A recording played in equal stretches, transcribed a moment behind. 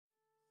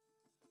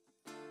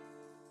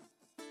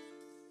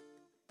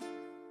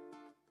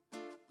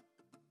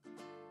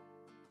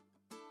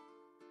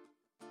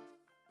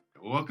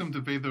Welcome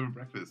to Faith Over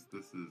Breakfast.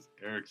 This is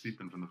Eric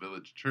Siepen from the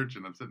Village Church,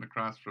 and I'm sitting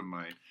across from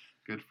my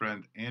good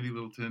friend Andy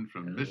Littleton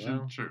from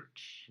Mission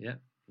Church. Yeah,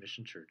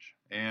 Mission Church.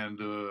 And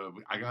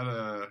I got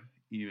a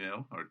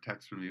email or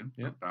text from you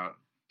about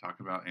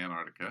talking about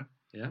Antarctica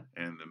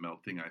and the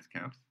melting ice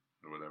caps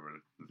or whatever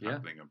is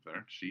happening up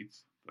there,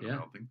 sheets that are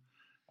melting.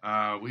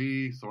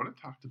 We sort of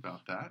talked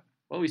about that.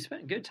 Well, we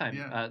spent good time.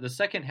 Yeah. The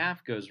second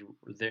half goes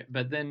there,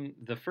 but then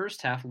the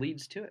first half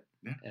leads to it.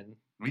 Yeah. And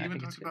we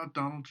even talked about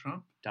Donald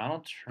Trump.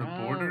 Donald Trump.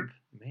 The border.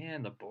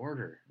 Man, the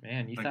border.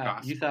 Man, you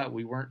gospel. thought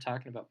we weren't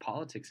talking about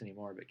politics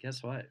anymore, but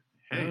guess what?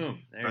 Hey, boom.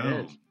 There boom.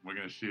 it is. We're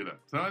going to shoot up.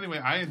 So anyway,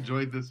 I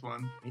enjoyed this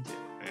one. Me too.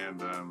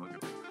 And look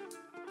at this.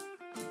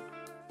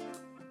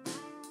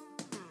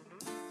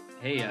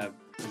 Hey,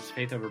 this is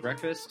Faith Over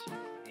Breakfast,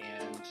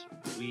 and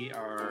we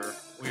are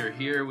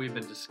here. We've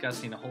been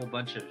discussing a whole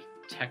bunch of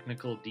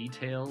technical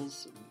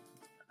details.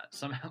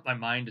 Somehow my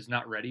mind is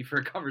not ready for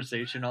a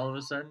conversation all of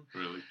a sudden.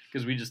 Really?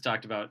 Because we just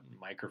talked about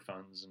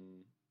microphones,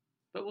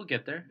 but we'll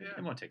get there. Yeah.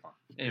 It won't take long.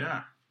 Anyway,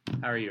 Yeah.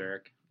 How are you,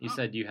 Eric? You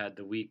said you had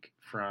the week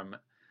from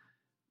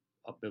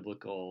a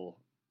biblical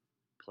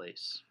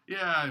place.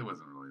 Yeah, it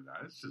wasn't really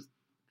that. It's just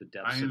The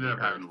depths I ended of up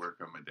the having to earth.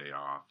 work on my day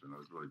off, and I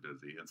was really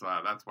busy, and so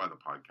that's why the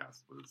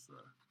podcast was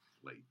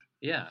late.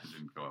 Yeah. It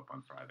didn't go up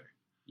on Friday.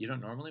 You don't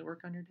normally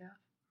work on your day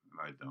off? And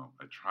I don't.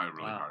 I try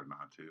really Wow. hard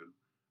not to.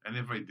 And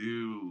if I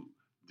do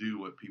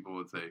what people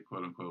would say,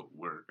 quote unquote,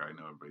 work, I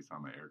know everybody saw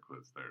my air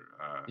quotes there.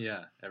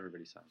 Yeah,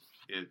 everybody sounds.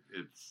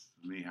 It's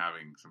me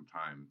having some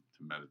time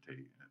to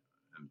meditate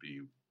and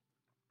be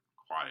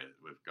quiet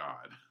with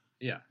God.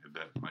 Yeah.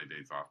 That my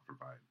days off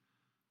provide.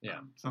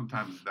 Yeah.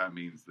 Sometimes that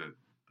means that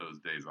those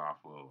days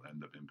off will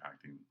end up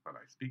impacting what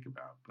I speak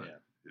about,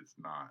 but it's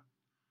not.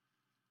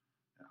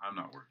 I'm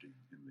not working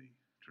in the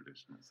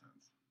traditional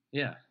sense.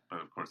 Yeah.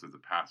 But of course, as a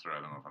pastor,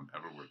 I don't know if I'm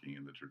ever working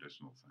in the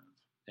traditional sense.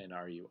 And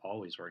are you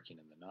always working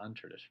in the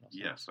non-traditional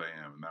sense? Yes,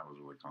 I am, and that was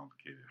really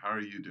complicated. How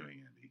are you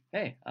doing, Andy?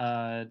 Hey,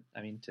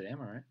 I mean, today I'm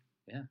all right.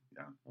 Yeah.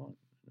 Yeah. I won't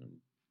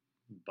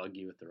bug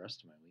you with the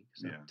rest of my week.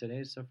 So Yeah.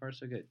 today's so far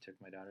so good. Took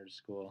my daughter to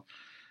school.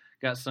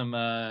 Got some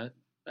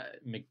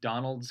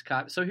McDonald's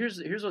So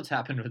here's what's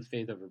happened with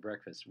Faith Over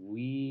Breakfast.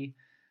 We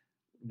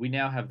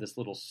now have this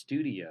little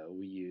studio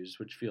we use,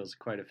 which feels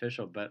quite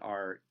official, but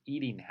our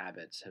eating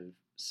habits have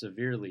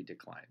severely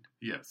declined.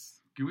 Yes.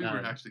 We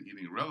were actually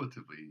eating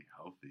relatively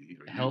healthy,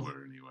 or you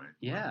were anyway.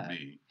 Yeah.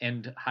 Me.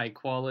 And high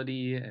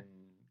quality and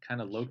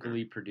kind of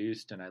locally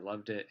produced, and I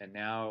loved it. And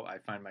now I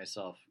find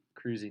myself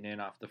cruising in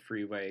off the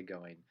freeway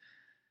going,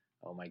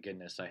 oh my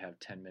goodness, I have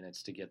 10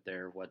 minutes to get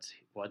there.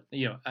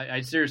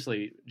 I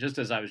seriously, just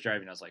as I was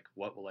driving, I was like,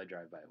 what will I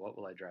drive by? What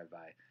will I drive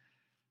by?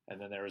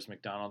 And then there was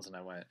McDonald's, and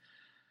I went,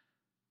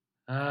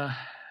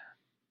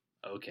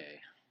 okay.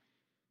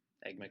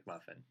 Egg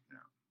McMuffin.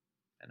 Yeah.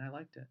 And I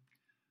liked it.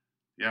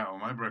 Yeah, well,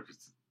 my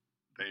breakfasts,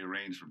 they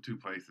range from two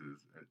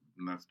places,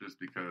 and that's just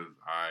because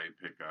I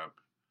pick up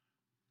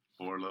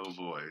 4 little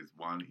boys,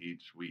 one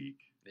each week,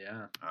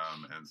 Yeah.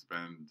 and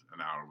spend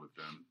an hour with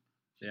them.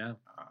 Yeah.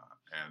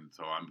 And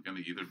so I'm going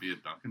to either be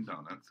at Dunkin'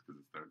 Donuts,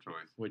 because it's their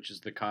choice. Which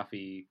is the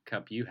coffee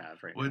cup you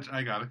have right now. Which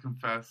I got to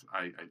confess,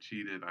 I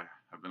cheated. I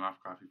have been off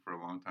coffee for a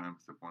long time,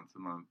 except once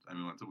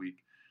a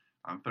week,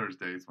 on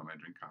Thursdays when I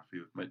drink coffee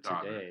with my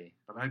daughter.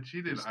 But I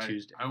cheated.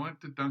 I went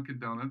to Dunkin'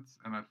 Donuts,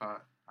 and I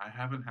thought, I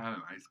haven't had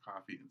an iced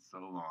coffee in so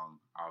long,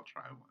 I'll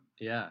try one.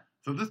 Yeah.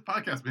 So this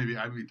podcast, maybe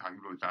I'd be talking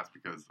really fast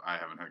because I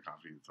haven't had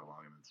coffee in so long,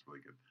 and it's really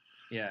good.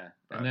 Yeah.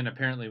 And then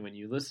apparently when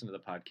you listen to the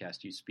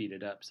podcast, you speed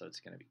it up, so it's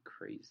going to be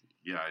crazy.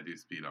 Yeah, I do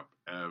speed up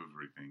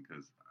everything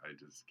because I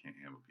just can't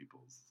handle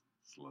people's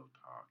slow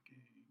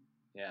talking.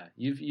 Yeah.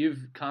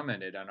 You've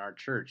commented on our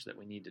church that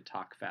we need to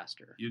talk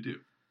faster. You do.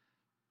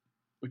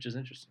 Which is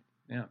interesting.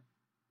 Yeah.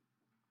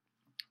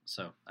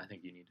 So I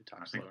think you need to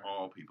talk slower. I think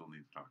all people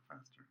need to talk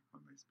faster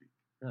when they speak.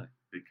 Really?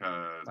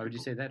 Because why would you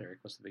say that, Eric?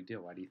 What's the big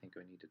deal? Why do you think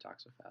we need to talk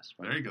so fast?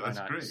 There you go. That's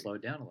great. Why not slow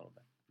it down a little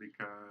bit?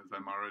 Because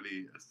I'm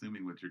already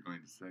assuming what you're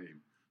going to say.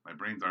 My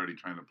brain's already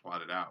trying to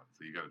plot it out,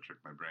 so you got to trick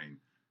my brain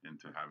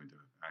into having to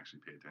actually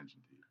pay attention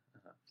to you.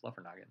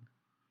 Fluffernoggin.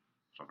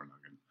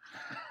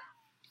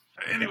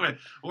 Anyway,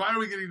 why are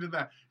we getting to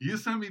that? You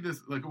sent me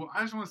this.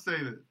 I just want to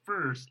say that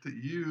first,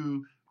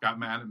 you got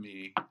mad at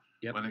me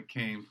when it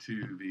came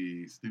to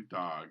the Snoop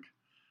Dogg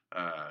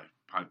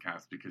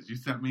podcast because you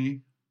sent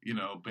me,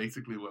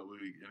 basically what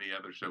any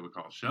other show would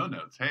call show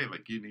notes. Hey,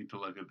 you need to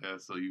look at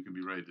this so you can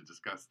be ready to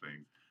discuss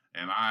things.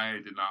 And I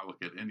did not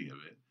look at any of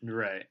it.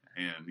 Right.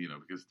 And,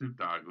 because Snoop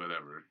Dogg,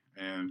 whatever.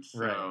 And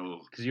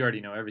so... Because you already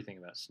know everything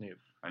about Snoop.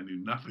 I knew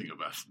nothing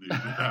about Snoop.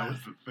 That was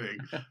the thing.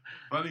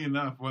 Funny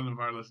enough, one of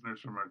our listeners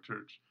from our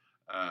church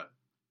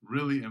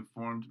really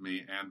informed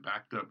me and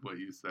backed up what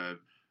you said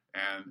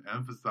and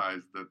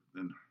emphasized that,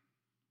 in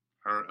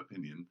her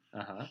opinion,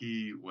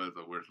 he was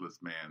a worthless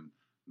man,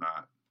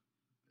 not,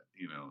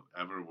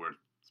 ever worth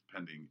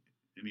spending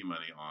any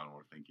money on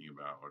or thinking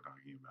about or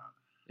talking about.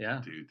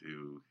 Yeah. Due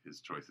to his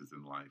choices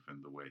in life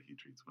and the way he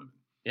treats women.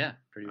 Yeah,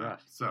 pretty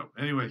rough. So,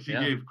 anyway, she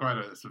gave quite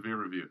a severe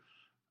review.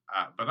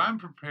 But I'm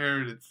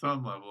prepared at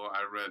some level.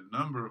 I read a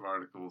number of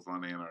articles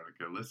on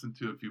Antarctica, listened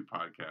to a few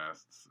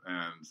podcasts,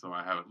 and so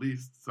I have at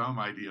least some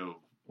idea of.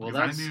 Well,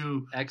 Because that's I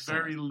knew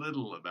excellent. very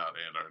little about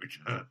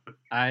Antarctica.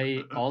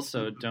 I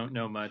also don't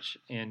know much,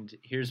 and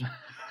here's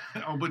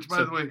which,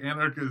 by the way,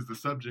 Antarctica is the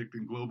subject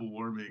in global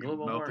warming and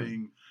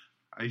melting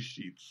ice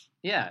sheets.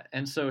 Yeah,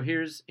 and so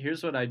here's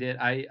what I did.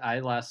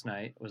 I last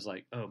night was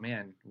like, oh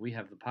man, we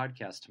have the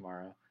podcast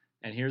tomorrow,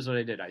 and here's what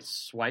I did. I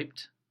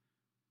swiped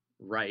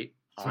right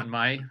on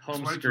my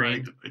home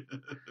screen, right.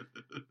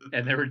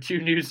 And there were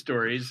 2 news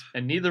stories,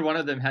 and neither one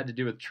of them had to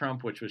do with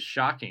Trump, which was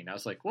shocking. I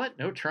was like, what?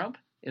 No Trump?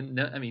 And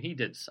no, I mean, he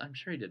did. I'm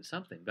sure he did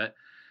something, but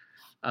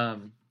I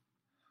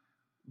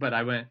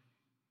went,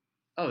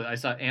 oh, I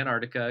saw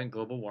Antarctica and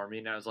global warming,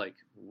 and I was like,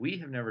 we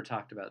have never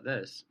talked about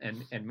this.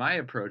 And my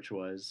approach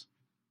was,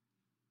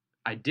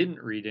 I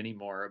didn't read any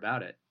more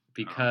about it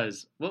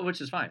because, well,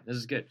 which is fine. This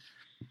is good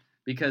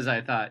because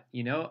I thought,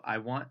 I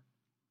want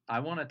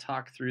to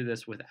talk through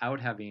this without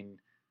having,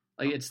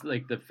 like, it's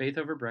like the faith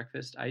over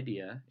breakfast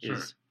idea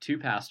is 2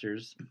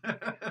 pastors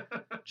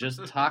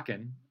just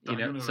talking,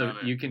 so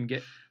you can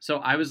get. So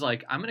I was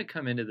like, I'm going to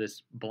come into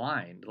this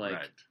blind, like.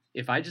 Right.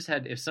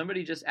 If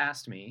somebody just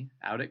asked me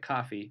out at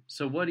coffee,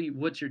 so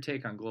what's your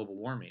take on global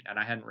warming? And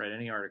I hadn't read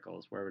any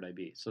articles, where would I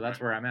be? So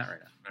that's where I'm at right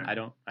now. Right.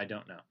 I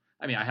don't know.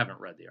 I mean, I haven't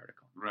read the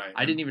article. Right.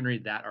 I didn't even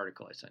read that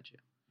article I sent you.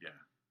 Yeah.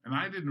 And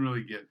I didn't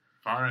really get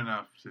far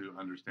enough to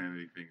understand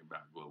anything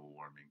about global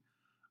warming.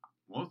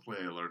 Mostly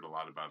I learned a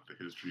lot about the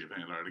history of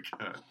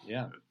Antarctica.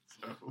 Yeah.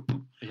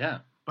 Yeah.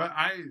 But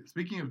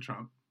speaking of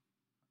Trump,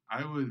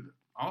 I would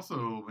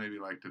also maybe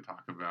like to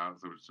talk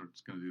about, so we're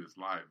just going to do this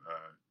live,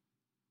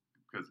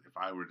 because if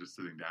I were just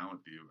sitting down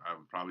with you, I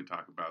would probably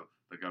talk about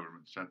the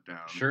government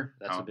shutdown. Sure,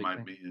 that's how a big it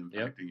might thing. be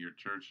impacting your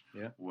church.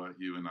 Yep. What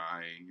you and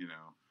I,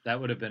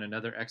 that would have been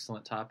another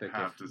excellent topic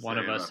if one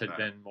of us had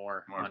been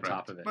more on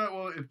top of it. But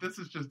if this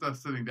is just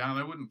us sitting down,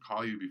 I wouldn't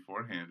call you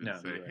beforehand and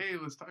say, "Hey,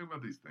 let's talk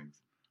about these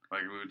things."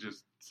 Like, we would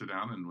just sit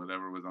down and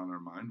whatever was on our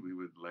mind, we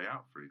would lay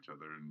out for each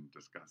other and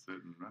discuss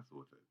it and wrestle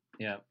with it.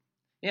 Yeah,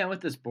 yeah.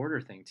 With this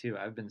border thing too,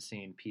 I've been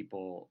seeing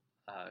people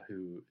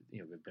who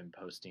have been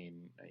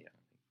posting.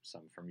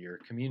 Some from your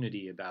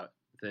community about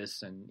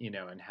this and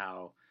and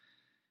how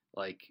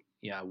we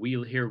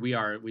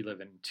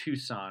live in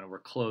Tucson and we're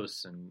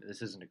close and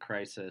this isn't a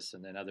crisis,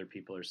 and then other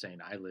people are saying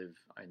I live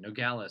in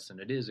Nogales and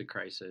it is a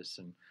crisis.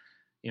 And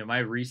my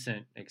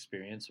recent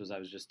experience was I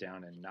was just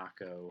down in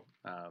Naco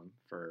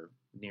for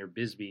near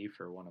Bisbee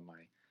for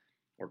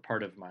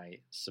part of my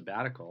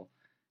sabbatical,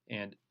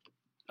 and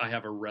I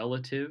have a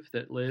relative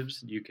that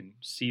lives, you can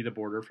see the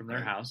border from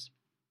their house,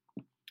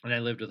 and I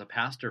lived with a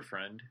pastor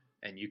friend.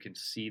 And you can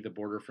see the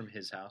border from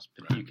his house.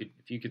 But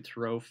if you could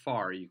throw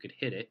far, you could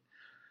hit it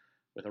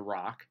with a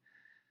rock.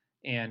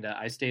 And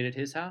I stayed at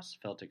his house,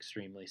 felt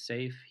extremely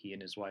safe. He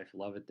and his wife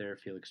love it there,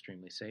 feel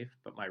extremely safe.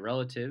 But my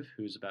relative,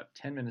 who's about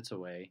 10 minutes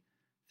away,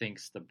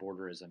 thinks the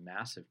border is a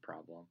massive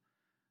problem.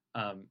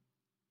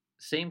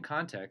 Same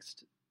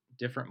context,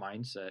 different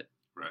mindset.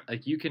 Right.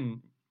 Like you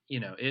can,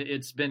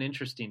 it's been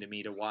interesting to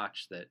me to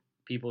watch that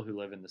people who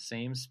live in the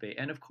same space,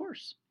 and of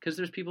course, because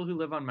there's people who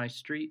live on my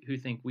street who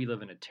think we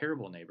live in a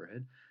terrible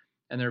neighborhood,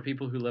 and there are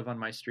people who live on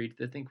my street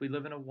that think we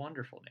live in a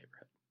wonderful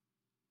neighborhood.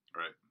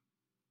 Right.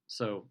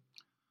 So,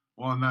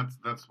 well, and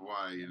that's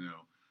why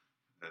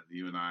that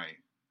you and I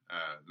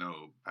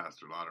know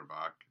Pastor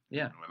Lauterbach.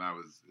 Yeah. And when I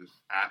was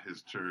at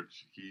his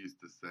church, he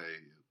used to say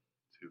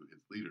to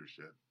his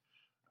leadership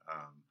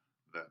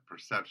that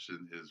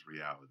perception is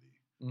reality.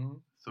 Mm-hmm.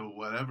 So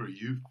whatever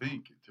you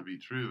think to be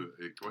true,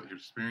 what your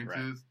experience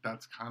is,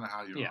 that's kind of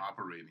how you're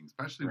operating,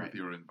 especially with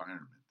your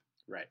environment.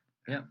 Right.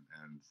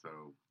 And so,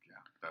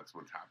 that's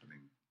what's happening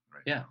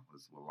now.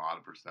 There's a lot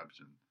of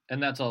perception.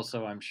 And that's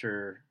also, I'm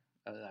sure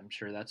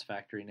that's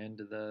factoring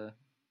into the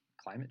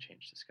climate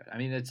change discussion. I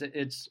mean,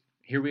 it's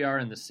here we are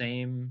in the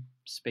same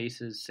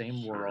spaces,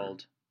 same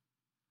world,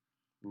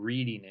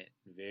 reading it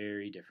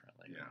very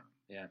differently.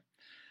 Yeah.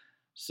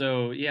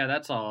 So,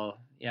 that's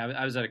all. Yeah,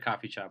 I was at a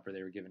coffee shop where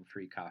they were giving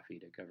free coffee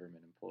to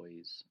government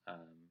employees,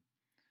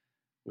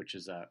 which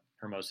is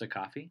Hermosa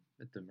Coffee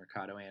at the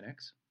Mercado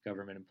Annex.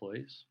 Government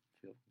employees,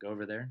 go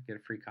over there, get a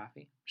free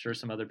coffee. I'm sure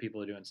some other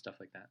people are doing stuff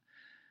like that.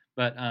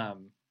 But,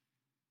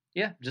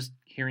 just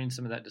hearing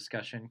some of that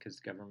discussion because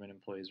government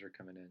employees were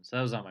coming in. So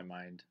that was on my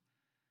mind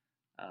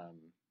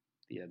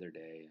the other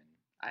day.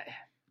 And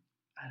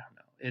I don't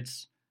know.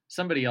 It's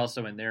somebody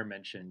also in there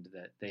mentioned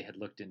that they had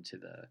looked into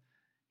the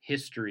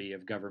history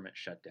of government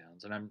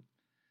shutdowns, and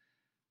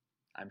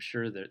I'm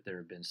sure that there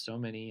have been so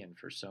many and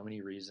for so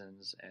many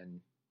reasons,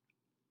 and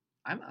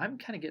I'm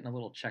kind of getting a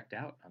little checked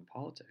out on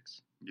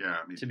politics. Yeah,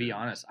 to be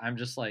honest, I'm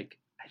just like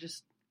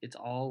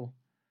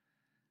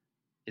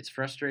it's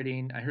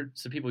frustrating. I heard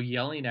some people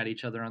yelling at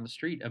each other on the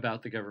street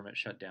about the government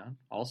shutdown.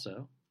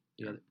 Also,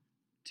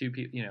 2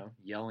 people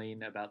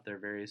yelling about their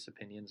various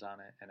opinions on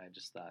it, and I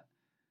just thought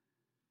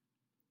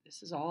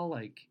this is all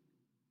like.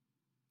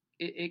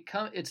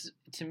 It's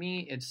to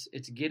me, it's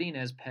getting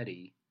as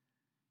petty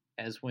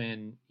as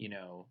when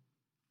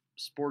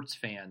sports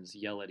fans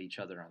yell at each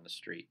other on the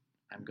street.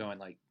 I'm going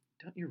like,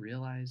 don't you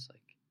realize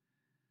like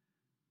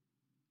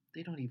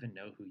they don't even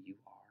know who you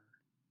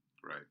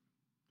are? Right.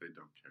 They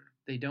don't care.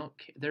 They don't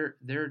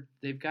care.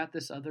 They've got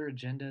this other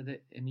agenda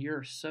that, and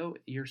you're so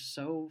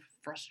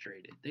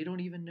frustrated. They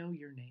don't even know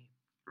your name.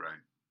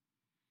 Right.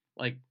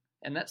 Like,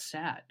 and that's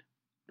sad,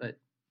 but.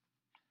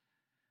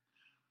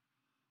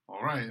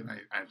 All right. And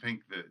I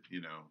think that,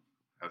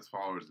 as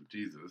followers of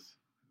Jesus,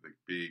 like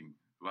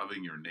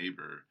loving your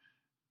neighbor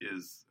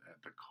is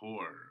at the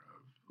core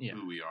of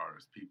who we are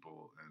as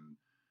people. And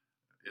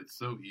it's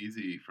so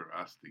easy for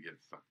us to get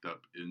sucked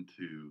up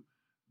into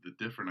the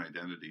different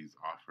identities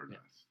offered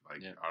us.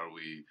 Like, are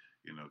we,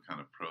 kind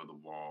of pro the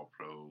wall,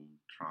 pro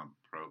Trump,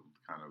 pro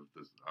kind of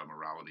this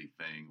morality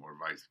thing, or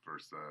vice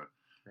versa,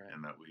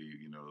 and that we,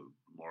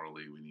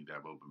 morally we need to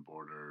have open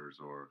borders,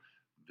 or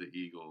the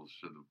Eagles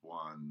should have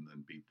won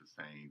and beat the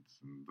Saints,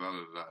 and blah,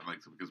 blah, blah.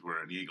 Like, so because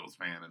we're an Eagles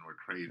fan and we're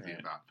crazy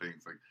about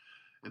things, like,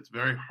 it's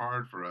very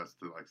hard for us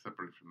to like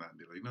separate from that and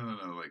be like,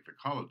 no. Like, the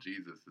call of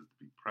Jesus is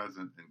to be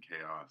present in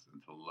chaos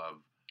and to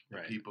love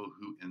the people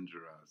who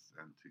injure us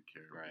and to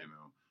care.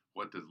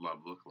 What does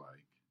love look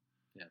like?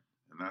 Yeah,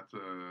 and that's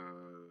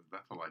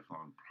a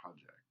lifelong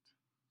project.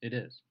 It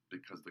is,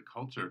 because the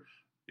culture,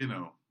 it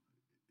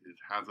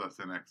has us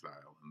in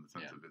exile in the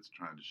sense of it's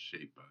trying to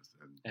shape us,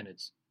 and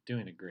it's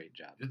doing a great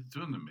job. It's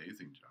doing an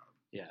amazing job.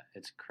 Yeah,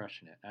 it's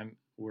crushing it.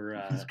 We're.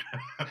 I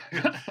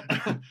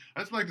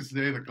just like to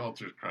say the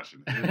culture's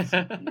crushing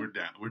it. We're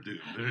down. We're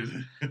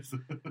doomed. It's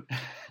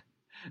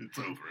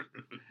over.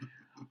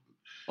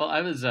 Well,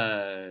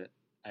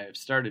 I've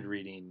started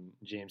reading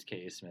James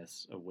K. A.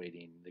 Smith's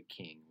Awaiting the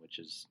King, which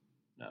is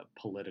a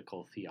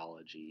political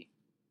theology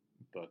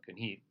book, and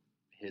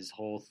his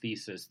whole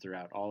thesis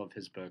throughout all of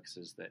his books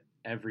is that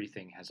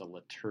everything has a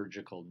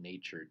liturgical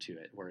nature to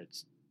it, where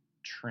it's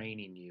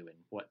training you in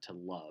what to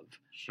love.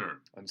 Sure.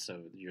 And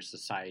so your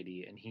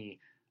society, and he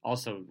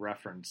also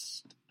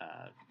referenced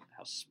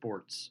how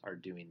sports are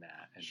doing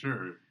that. And,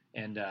 sure.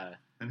 And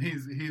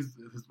he's his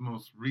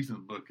most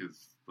recent book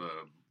is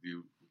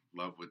You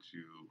Love What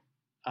You.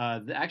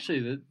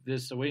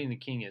 This Awaiting the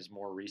King is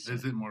more recent.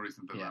 Is it more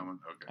recent than that one?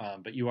 Okay.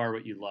 But You Are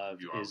What You Love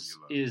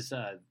is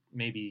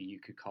maybe you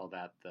could call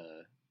that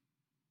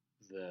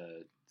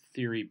the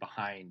theory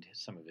behind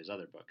some of his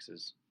other books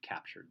is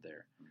captured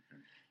there.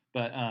 Okay.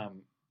 But I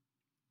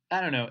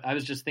don't know. I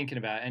was just thinking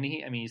about it,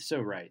 and he's so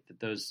right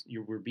that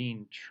we're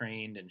being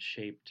trained and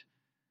shaped.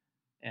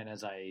 And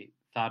as I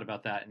thought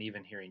about that, and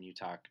even hearing you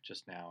talk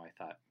just now, I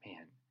thought,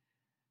 man,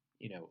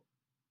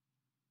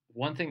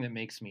 one thing that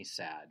makes me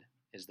sad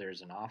is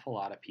there's an awful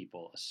lot of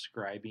people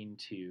ascribing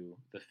to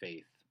the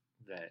faith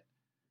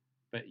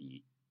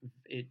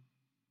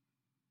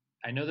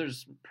I know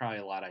there's probably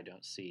a lot I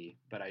don't see,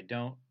 but I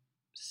don't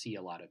see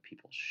a lot of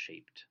people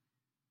shaped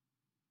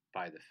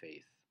by the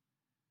faith.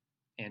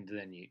 And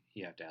then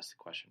you have to ask the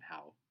question,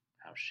 how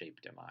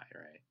shaped am I,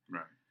 right?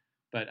 Right.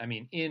 But I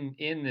mean,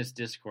 in this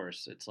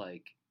discourse, it's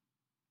like,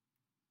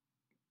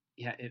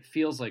 it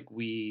feels like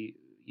we,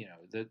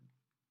 the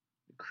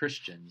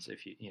Christians,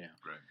 if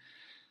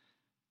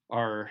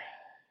are,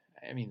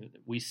 I mean,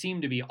 we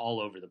seem to be all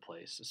over the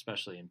place,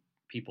 especially in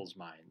people's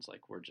minds.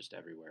 Like, we're just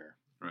everywhere.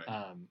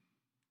 Right.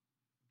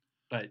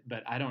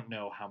 But I don't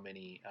know how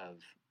many of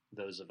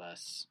those of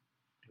us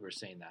who are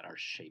saying that are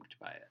shaped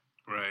by it.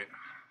 Right.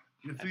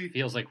 It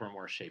feels like we're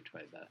more shaped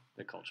by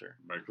the culture,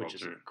 which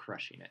is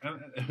crushing it.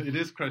 And it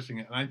is crushing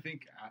it. And I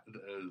think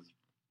as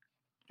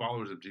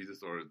followers of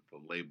Jesus, or the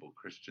label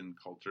Christian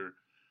culture,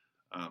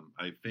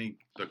 I think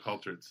the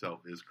culture itself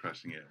is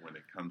crushing it when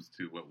it comes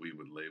to what we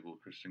would label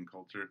Christian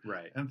culture.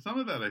 Right. And some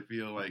of that I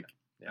feel like,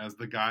 as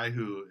the guy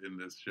who in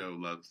this show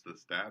loves the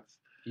stats.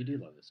 You do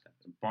love the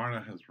stats.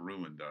 Barna has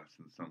ruined us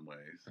in some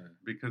ways,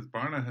 because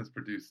Barna has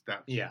produced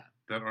stats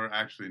that are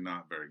actually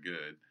not very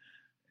good.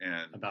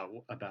 And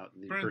about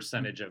the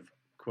percentage of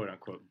quote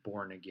unquote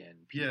born again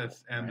people,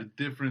 yes, and the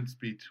difference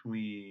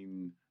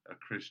between a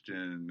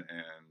Christian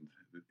and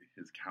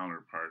his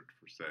counterpart,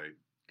 per se,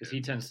 because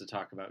he tends to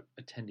talk about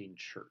attending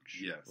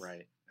church. Yes,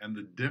 right, and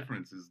the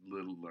difference is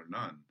little or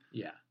none.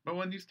 Yeah, but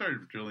when you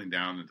start drilling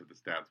down into the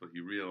stats, what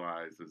you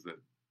realize is that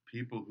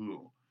people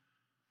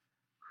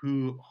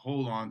who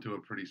hold on to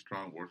a pretty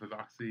strong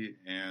orthodoxy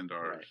and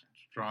are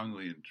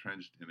strongly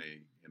entrenched in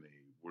a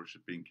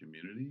worshiping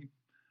community,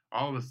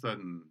 all of a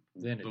sudden,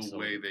 the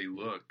way they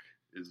look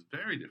is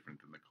very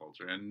different than the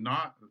culture, and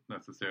not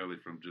necessarily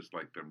from just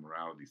like their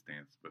morality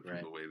stance, but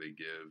from the way they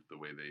give, the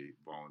way they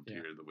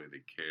volunteer, the way they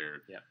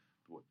care,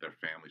 what their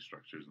family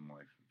structures in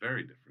life,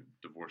 very different.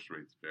 Divorce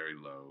rates very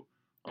low,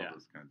 all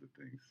those kinds of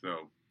things.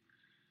 So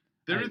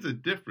there is a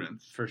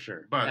difference for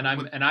sure. But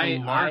the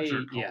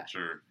larger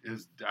culture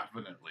is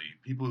definitely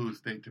people who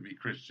state to be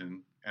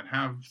Christian and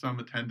have some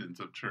attendance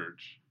of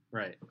church,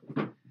 right.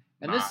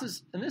 And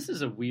this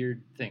is a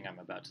weird thing I'm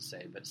about to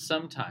say, but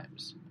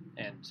sometimes,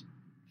 and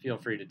feel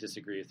free to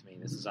disagree with me,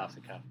 this is off the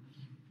cuff,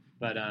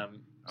 but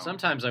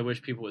sometimes I wish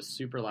people with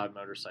super loud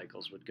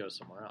motorcycles would go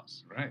somewhere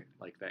else. Right.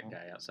 Like that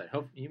guy outside.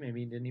 Hope you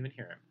maybe didn't even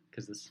hear him,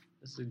 because this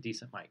is a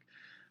decent mic.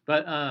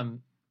 But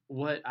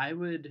what I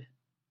would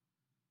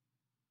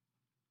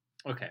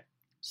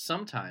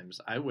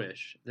sometimes I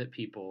wish that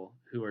people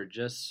who are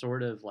just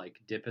sort of like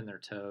dipping their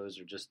toes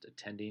or just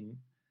attending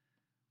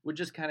would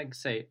just kind of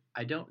say,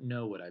 I don't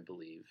know what I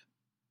believe,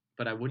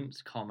 but I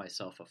wouldn't call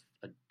myself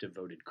a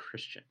devoted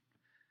Christian.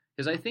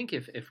 Because I think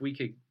if we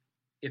could,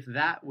 if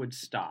that would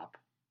stop,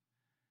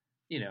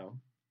 you know,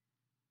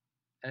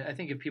 I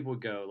think if people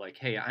would go like,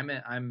 hey,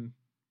 I'm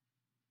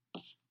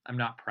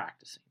not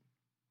practicing,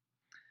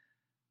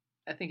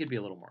 I think it'd be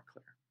a little more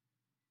clear.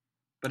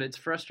 But it's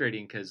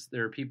frustrating because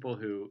there are people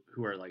who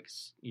are like,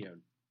 you know,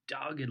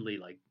 doggedly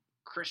like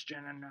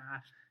Christian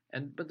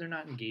but they're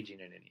not engaging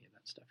in any of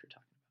that stuff you're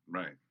talking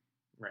about. Right.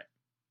 Right.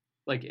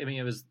 Like, I mean,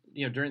 it was,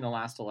 you know, during the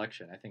last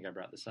election, I think I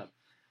brought this up.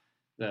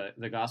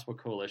 The Gospel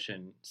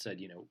Coalition said,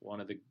 you know,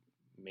 one of the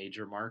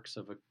major marks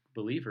of a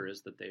believer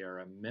is that they are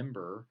a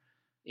member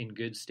in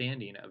good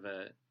standing of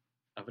a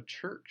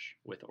church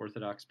with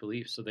Orthodox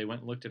beliefs. So they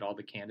went and looked at all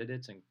the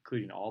candidates,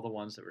 including all the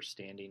ones that were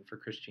standing for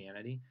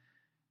Christianity.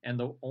 And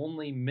the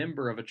only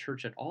member of a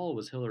church at all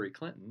was Hillary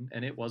Clinton,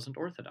 and it wasn't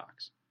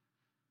Orthodox.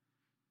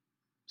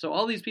 So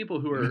all these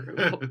people who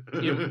are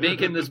you know,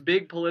 making this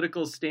big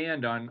political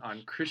stand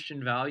on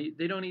Christian value,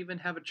 they don't even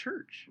have a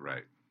church.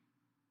 Right.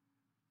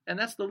 And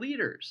that's the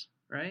leaders,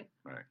 right?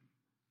 Right.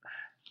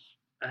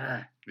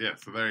 Yeah,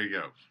 so there you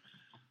go.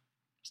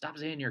 Stop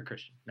saying you're a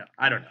Christian. No,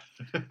 I don't know.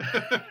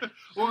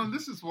 Well, and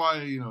this is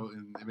why, you know,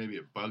 and maybe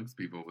it bugs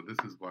people, but this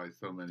is why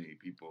so many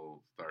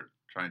people start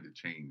trying to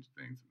change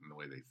things in the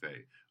way they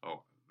say,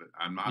 oh,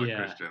 I'm not a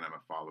Christian, I'm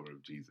a follower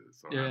of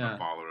Jesus, or I'm a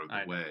follower of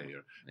the way.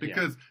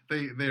 Because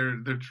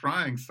they're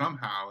trying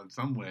somehow, in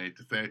some way,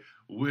 to say,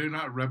 we're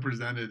not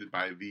represented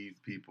by these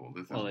people.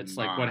 It's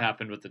like what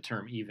happened with the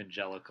term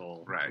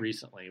evangelical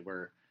recently,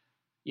 where,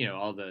 you know,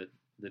 all the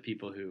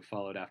people who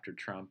followed after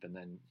Trump, and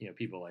then, you know,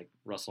 people like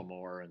Russell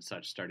Moore and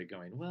such started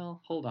going,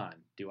 well, hold on,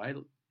 do I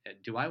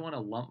want to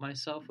lump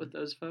myself with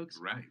those folks?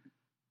 Right.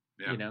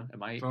 Yeah. You know,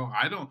 am I? So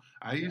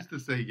I used to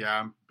say,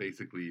 I'm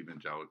basically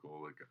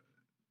evangelical,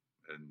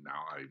 and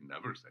now I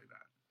never say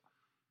that.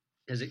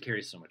 Because it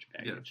carries so much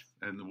baggage.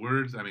 Yes. And the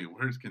words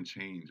can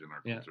change in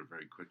our culture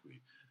very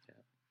quickly.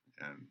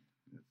 Yeah. And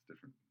it's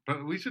different.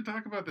 But we should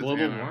talk about this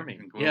global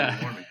warming.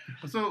 Warming.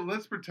 So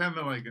let's pretend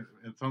that, like,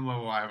 at some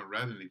level I haven't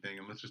read anything,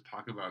 and let's just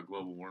talk about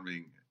global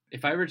warming.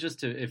 If I were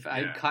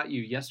I caught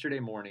you yesterday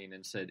morning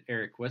and said,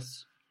 Eric, what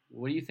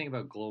do you think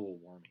about global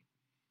warming?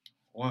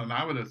 Well, and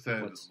I would have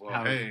said,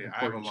 hey, I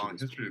have a long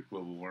history of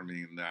global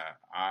warming in that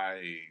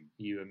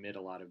you emit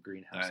a lot of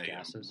greenhouse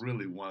gases. Am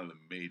really one of the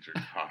major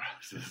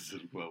causes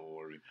of global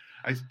warming.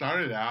 I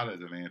started out as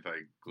an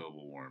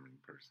anti-global warming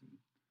person.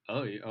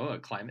 Oh, a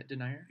climate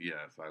denier?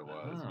 Yes, I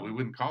was. Oh. We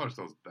wouldn't call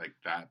ourselves like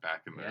that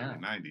back in the early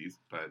 90s,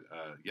 but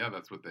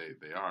that's what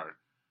they are.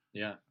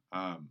 Yeah.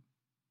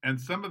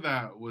 And some of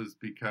that was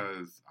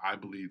because I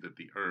believe that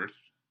the Earth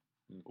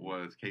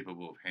was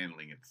capable of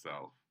handling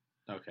itself.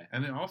 Okay.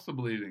 And I also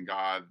believed in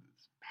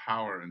God's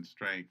power and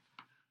strength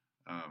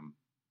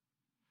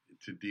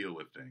to deal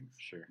with things.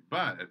 Sure.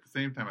 But at the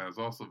same time, I was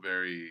also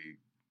very,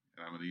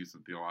 and I'm going to use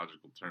some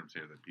theological terms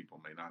here that people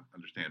may not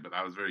understand, but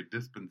I was very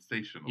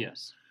dispensational.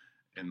 Yes.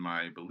 In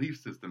my belief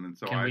system, and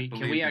so I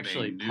believed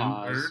in a new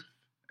earth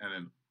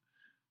and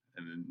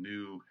a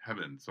new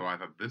heaven. So I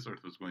thought this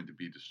earth was going to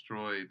be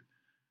destroyed.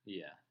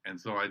 Yeah. And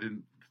so I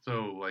didn't.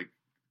 So like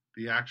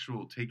the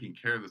actual taking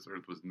care of this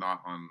earth was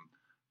not on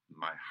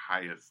my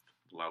highest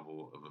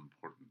level of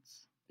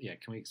importance. Yeah.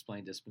 Can we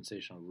explain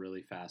dispensational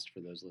really fast for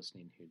those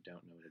listening who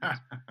don't know what it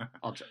is?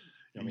 I'll try.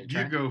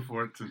 You go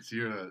for it, since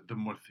you're the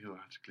more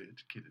theologically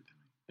educated than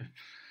me.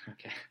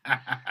 Okay.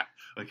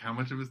 Like, how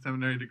much of a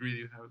seminary degree do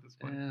you have at this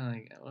point?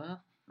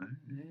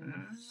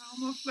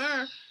 Almost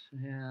there.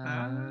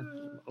 Yeah,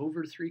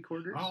 over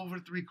 3/4. Oh, over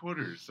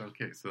 3/4.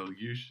 Okay, so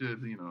you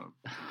should, know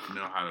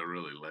how to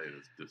really lay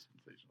this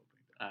dispensational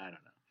thing down. I don't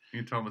know. Can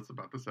you tell us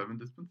about the 7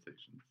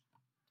 dispensations?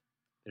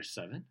 There's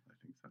 7? I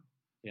think so.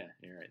 Yeah,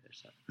 you're right.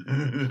 There's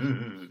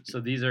 7.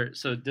 So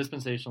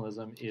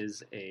dispensationalism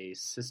is a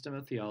system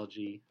of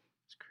theology.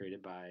 It's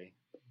created by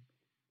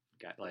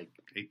like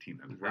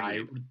 1800.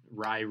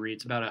 Ryrie.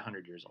 It's about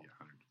 100 years old. Yeah,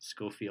 100.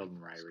 Scofield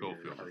and Ryrie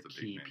are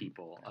key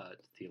people,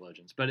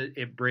 theologians. But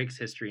it breaks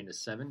history into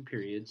 7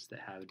 periods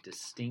that have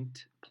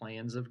distinct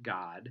plans of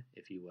God,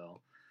 if you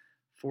will,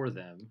 for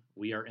them.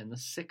 We are in the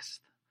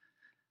 6th.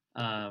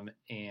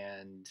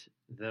 And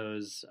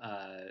those,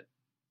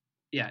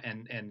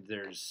 and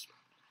there's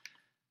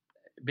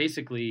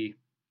basically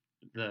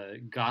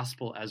the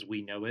gospel as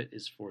we know it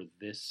is for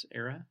this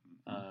era.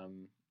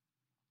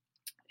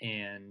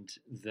 And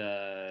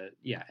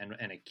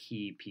and a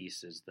key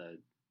piece is the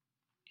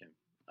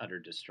utter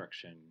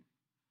destruction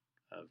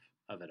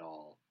of it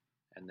all,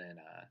 and then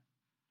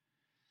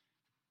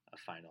a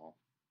final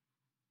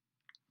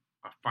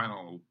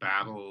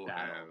battle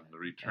and the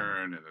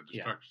return and a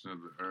destruction of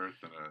the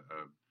earth and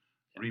a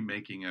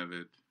remaking of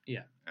it.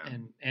 Yeah,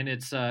 and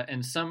it's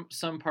and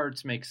some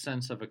parts make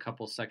sense of a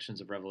couple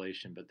sections of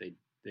Revelation, but they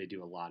they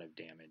do a lot of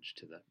damage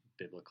to the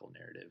biblical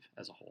narrative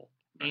as a whole.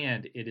 Right.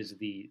 And it is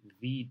the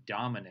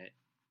dominant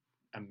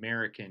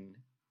American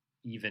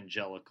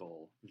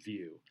evangelical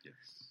view, Yes.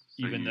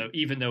 So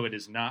even though it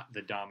is not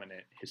the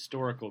dominant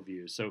historical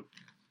view. So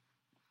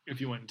if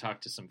you went and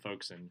talked to some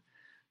folks in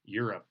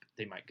Europe,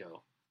 they might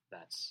go,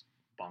 "That's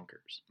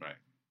bonkers." Right.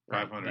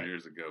 Right, 500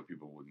 years ago,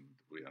 people wouldn't.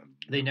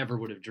 They never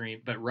would have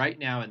dreamed. But right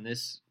now, in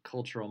this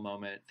cultural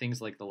moment,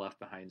 things like the Left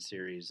Behind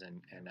series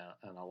and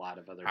a lot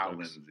of other Hal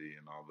books, Lindsey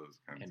and all those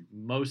kinds. and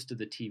most of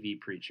the TV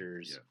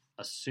preachers Yes.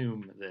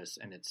 assume this,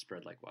 and it's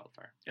spread like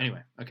wildfire.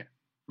 Anyway, okay.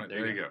 Right, There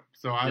there you you go. go.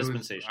 So I was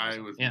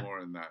Dispensationalism. Yeah. more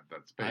in that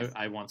space.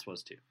 I once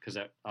was too, because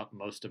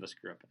most of us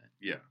grew up in it.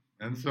 Yeah,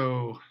 and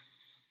so,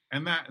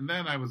 and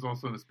then I was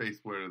also in a space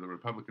where the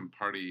Republican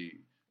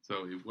Party.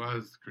 So it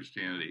was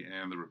Christianity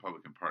and the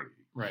Republican Party.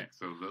 Right.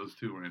 So those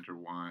two were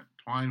intertwined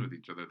with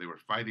each other. They were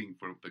fighting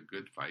for the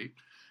good fight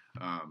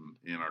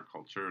in our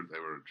culture. They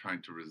were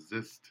trying to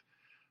resist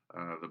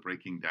the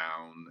breaking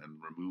down and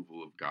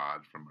removal of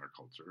God from our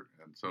culture.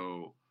 And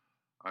so,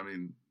 I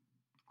mean,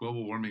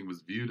 global warming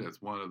was viewed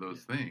as one of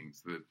those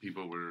things that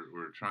people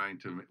were trying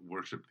to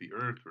worship the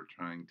earth, were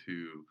trying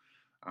to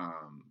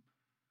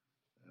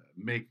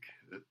make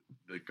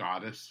the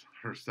goddess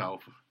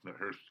herself, the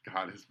earth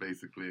goddess,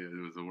 basically. It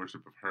was a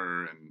worship of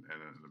her and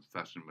an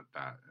obsession with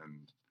that.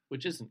 And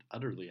which isn't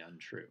utterly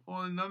untrue.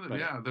 well,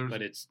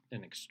 But it's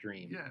an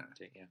extreme. Yeah.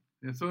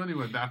 Yeah. So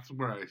anyway, that's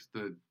where I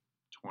stood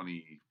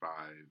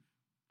 25,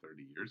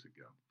 30 years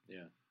ago.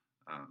 Yeah.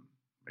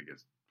 I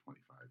guess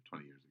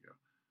 20 years ago.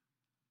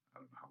 I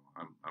don't know how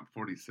long. I'm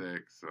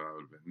 46, so I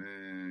would have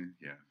been,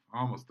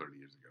 almost 30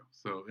 years ago.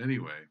 So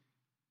anyway,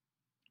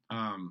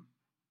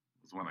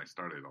 was when I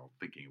started all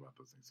thinking about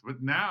those things.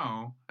 But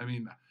now, I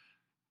mean,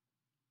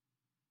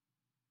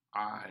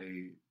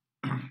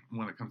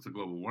 when it comes to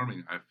global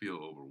warming, I feel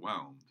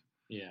overwhelmed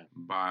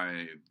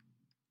by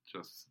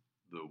just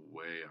the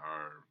way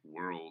our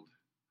world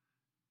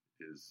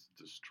is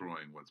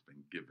destroying what's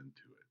been given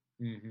to it.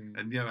 Mm-hmm.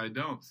 And yet I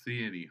don't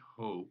see any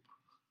hope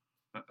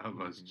of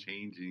us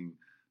changing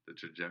the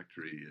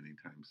trajectory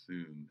anytime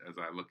soon as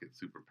I look at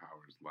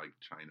superpowers like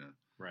China.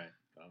 Right.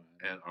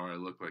 Or I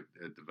look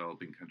at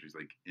developing countries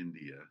like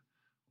India,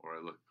 or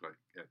I look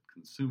at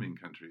consuming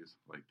countries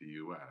like the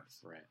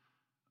U.S. Right.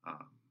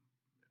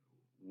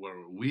 Where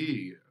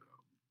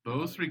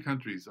those three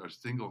countries are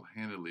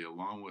single-handedly,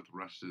 along with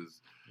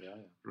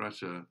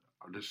Russia,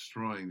 are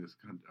destroying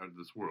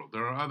this world.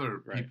 There are other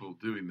people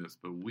doing this,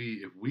 but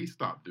if we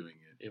stop doing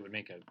it, it would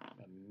make a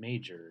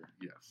major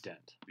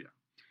dent. Yeah.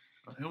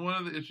 And one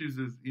of the issues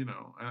is,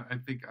 I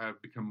think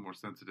I've become more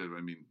sensitive.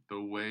 I mean,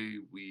 the way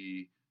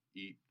we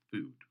eat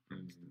food, for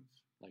instance.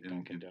 Like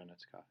Dunkin'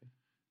 Donuts coffee.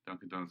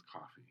 Dunkin' Donuts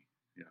coffee.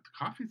 Yeah,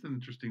 coffee's an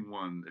interesting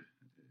one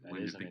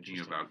when you're thinking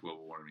about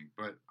global warming.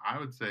 But I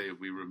would say if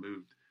we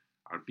removed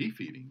our beef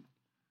eating,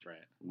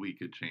 we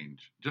could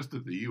change. Just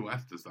if the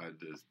U.S. decided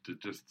to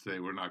just say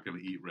we're not going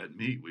to eat red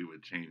meat, we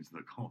would change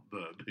the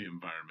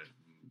environment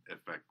and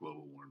affect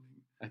global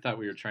warming. I thought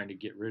we were trying to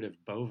get rid of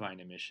bovine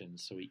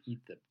emissions, so we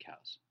eat the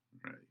cows.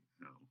 Right.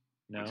 No.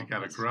 No. But you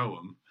got to grow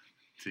them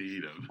to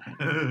eat them.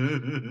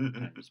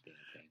 I'm just being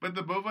a pain. But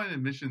the bovine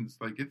emissions,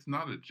 it's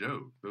not a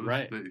joke.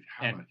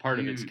 And part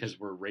of it's because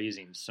we're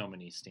raising so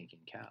many stinking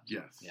cows.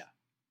 Yes. Yeah.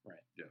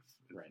 Right. Yes.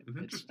 Right. It's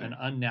interesting. An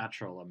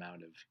unnatural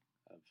amount of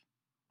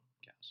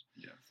cows.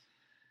 Yes.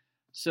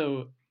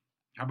 So,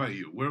 how about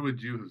you? Where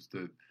would you have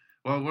stood?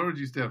 Well, where would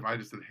you stand if I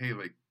just said, "Hey,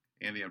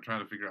 Andy, I'm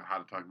trying to figure out how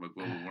to talk about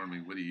global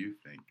warming. What do you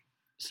think?"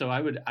 So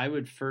I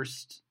would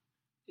first,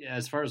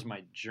 as far as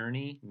my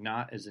journey,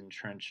 not as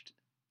entrenched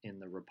in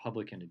the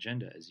Republican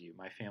agenda as you.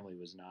 My family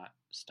was not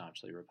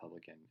staunchly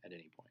Republican at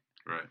any point.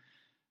 Right.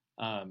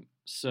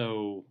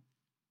 So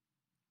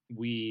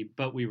we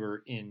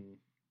were in,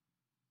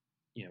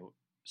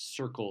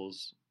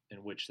 circles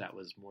in which that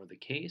was more the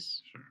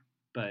case. Sure.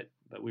 But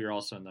we were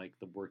also in the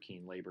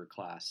working labor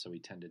class, so we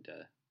tended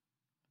a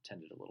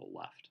little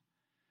left.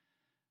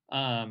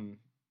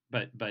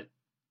 But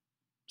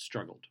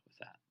struggled with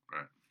that.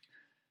 Right.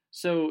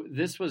 So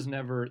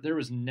there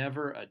was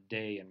never a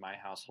day in my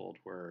household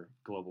where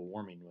global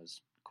warming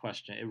was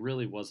questioned. It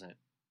really wasn't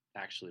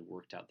actually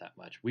worked out that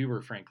much. We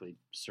were frankly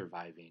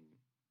surviving,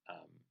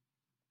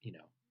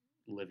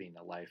 living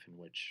a life in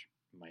which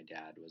my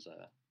dad was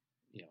a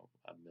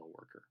mill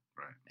worker.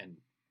 Right. And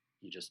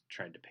you just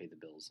tried to pay the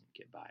bills and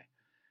get by.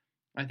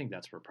 I think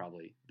that's where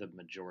probably the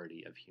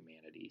majority of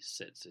humanity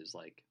sits, is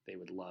they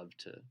would love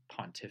to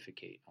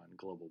pontificate on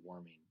global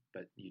warming,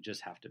 but you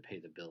just have to pay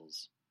the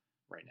bills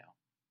right now.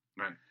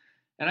 Right.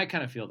 And I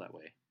kind of feel that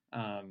way.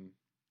 I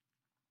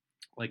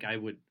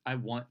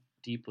want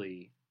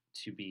deeply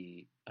to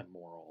be a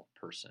moral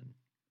person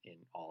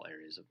in all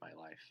areas of my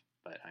life,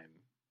 but I'm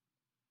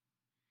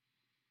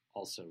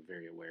also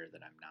very aware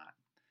that I'm not.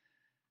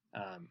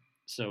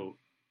 So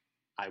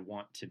I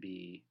want to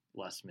be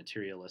less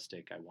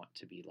materialistic. I want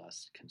to be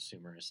less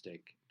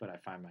consumeristic, but I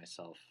find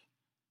myself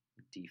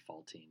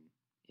defaulting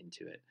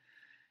into it.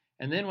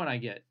 And then when I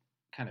get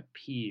kind of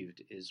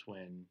peeved is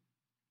when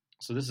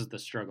so this is the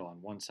struggle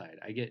on one side.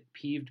 I get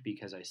peeved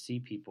because I see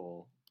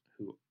people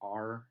who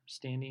are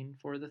standing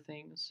for the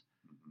things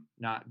Mhm.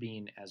 not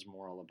being as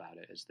moral about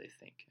it as they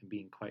think, and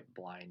being quite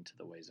blind to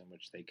the ways in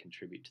which they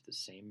contribute to the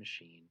same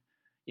machine.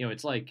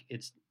 It's like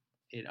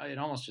it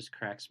almost just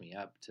cracks me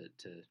up to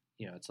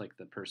it's like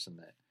the person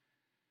that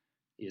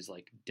is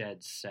like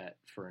dead set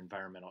for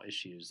environmental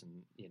issues,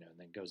 and and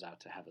then goes out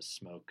to have a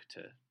smoke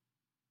to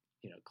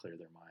clear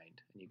their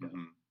mind, and you go,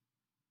 Mhm.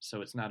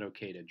 so it's not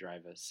okay to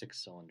drive a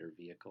 6-cylinder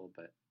vehicle,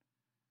 but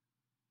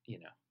you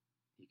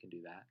can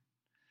do that.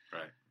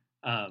 Right.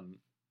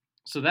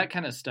 So that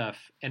kind of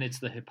stuff, and it's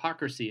the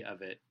hypocrisy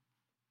of it.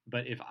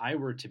 But if I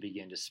were to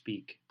begin to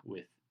speak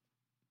with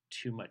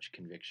too much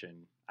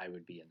conviction, I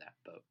would be in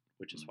that boat,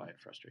 which is why it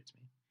frustrates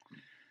me.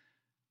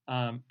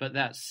 But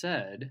that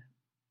said,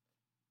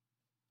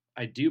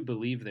 I do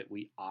believe that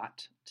we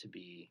ought to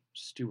be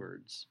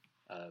stewards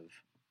of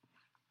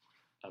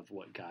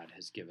what God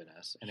has given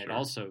us, and it Sure.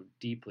 also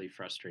deeply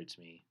frustrates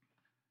me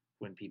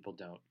when people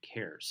don't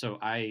care. So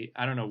I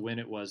don't know when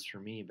it was for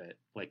me, but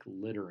like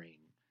littering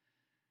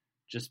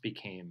just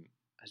became,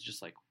 I was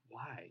just like,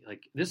 why?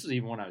 Like, this is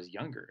even when I was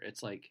younger.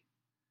 It's like,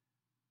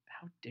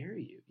 how dare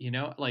you?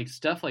 Like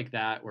stuff like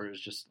that, where it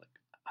was just like,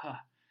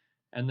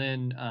 and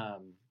then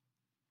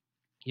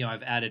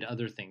I've added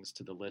other things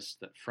to the list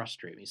that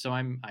frustrate me. So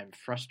I'm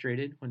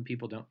frustrated when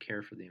people don't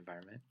care for the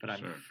environment, but I'm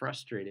Sure.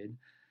 frustrated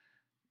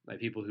by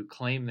people who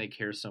claim they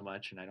care so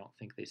much, and I don't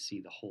think they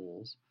see the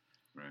holes.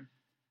 Right.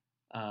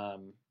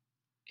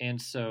 And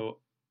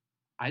so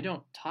I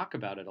don't talk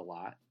about it a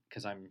lot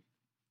because I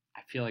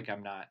feel like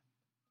I'm not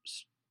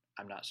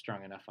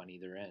strong enough on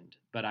either end.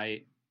 But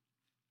I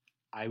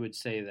would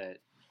say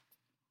that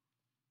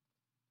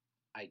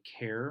I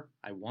care.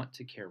 I want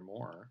to care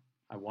more.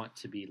 I want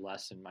to be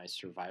less in my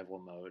survival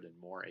mode and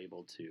more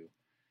able to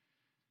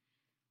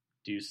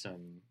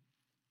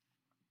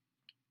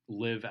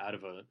live out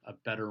of a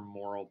better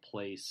moral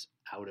place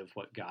out of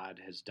what God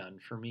has done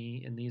for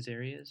me in these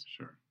areas.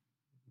 Sure.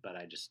 But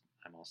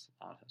I'm also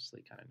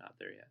honestly kind of not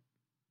there yet.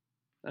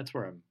 That's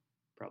where I'm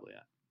probably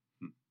at.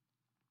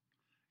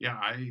 Yeah,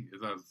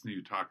 as I was listening to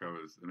you talk,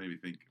 it made me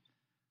think,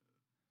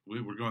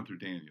 we're going through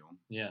Daniel.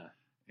 Yeah.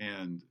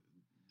 And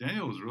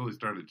Daniel has really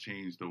started to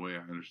change the way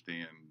I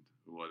understand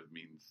what it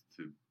means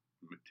to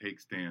take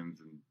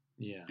stands and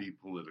be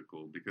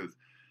political. Because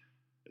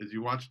as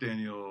you watch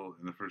Daniel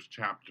in the first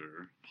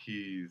chapter,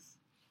 he's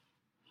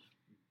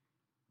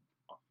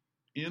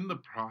in the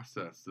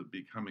process of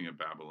becoming a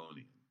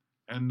Babylonian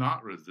and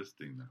not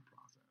resisting that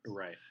process.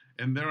 Right.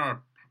 And there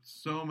are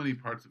so many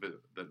parts of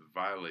it that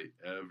violate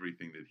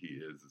everything that he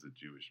is as a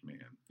Jewish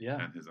man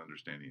and his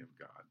understanding of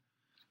God.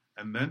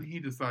 And then he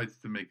decides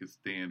to make a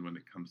stand when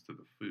it comes to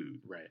the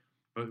food. Right.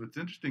 But what's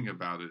interesting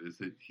about it is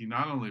that he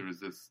not only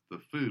resists the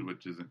food,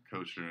 which isn't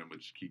kosher and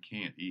which he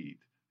can't eat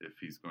if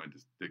he's going to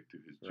stick to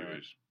his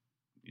Jewish,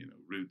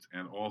 roots,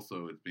 and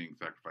also it's being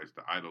sacrificed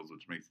to idols,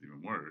 which makes it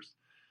even worse.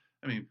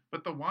 I mean,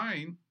 but the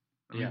wine,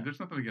 there's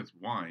nothing against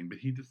wine, but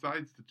he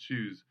decides to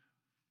choose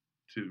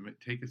to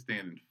take a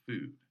stand in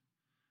food.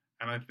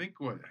 And I think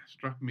what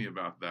struck me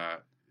about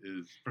that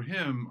is, for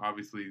him,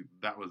 obviously,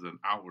 that was an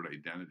outward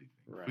identity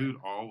thing. Right. Food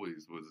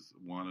always was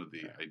one of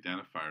the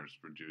identifiers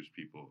for Jewish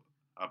people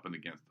up and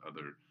against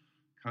other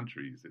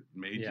countries. It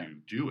made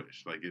you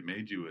Jewish, like it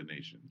made you a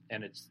nation.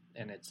 And it's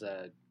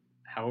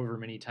however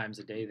many times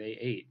a day they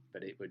ate,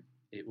 but it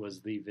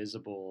was the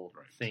visible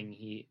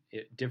thing.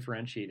 It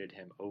differentiated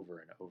him over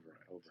and over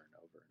and over and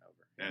over and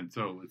over. And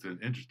so it's an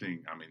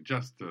interesting,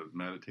 just to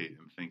meditate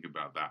and think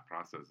about that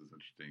process is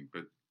interesting.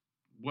 But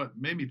what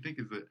made me think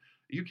is that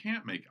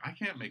I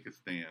can't make a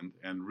stand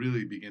and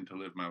really begin to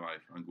live my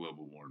life on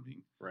global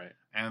warming. Right.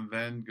 And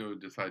then go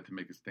decide to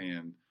make a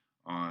stand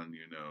on,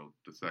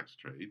 the sex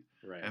trade.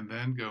 Right. And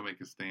then go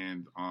make a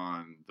stand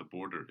on the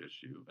border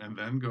issue. And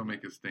then go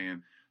make a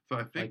stand. So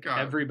I think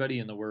everybody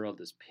in the world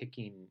is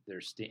picking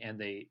their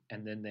stand, and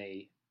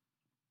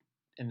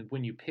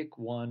when you pick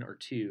one or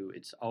two,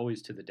 it's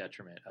always to the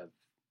detriment of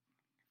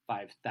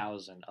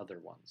 5,000 other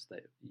ones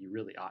that you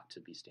really ought to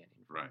be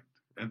standing for. Right.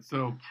 And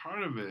so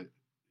part of it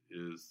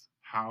is,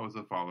 how, as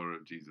a follower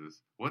of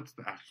Jesus, what's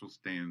the actual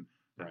stand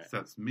that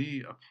sets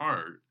me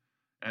apart,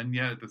 and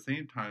yet at the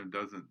same time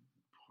doesn't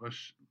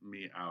push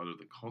me out of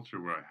the culture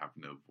where I have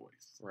no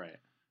voice. Right.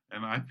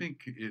 And I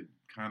think it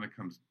kind of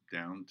comes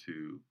down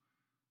to,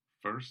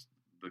 first,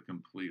 the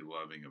complete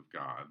loving of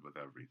God with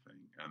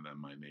everything, and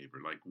then my neighbor,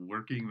 like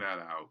working that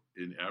out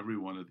in every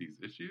one of these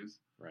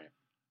issues, right,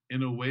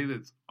 in a way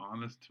that's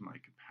honest to my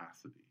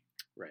capacity,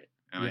 right,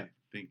 and I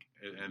think,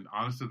 and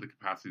honest to the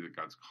capacity that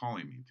God's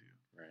calling me to,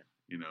 right,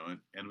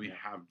 and we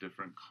have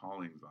different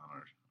callings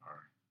on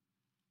our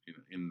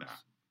in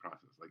that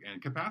process, like,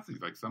 and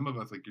capacities, like some of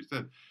us, like you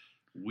said,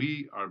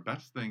 our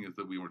best thing is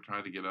that we were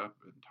trying to get up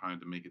in time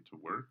to make it to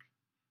work,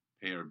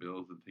 pay our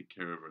bills, and take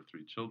care of our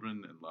 3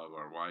 children, and love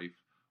our wife.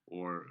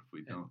 Or if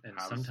we don't,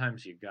 and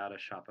sometimes you gotta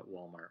shop at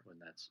Walmart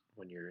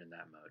when you're in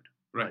that mode,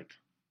 right?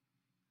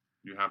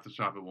 You have to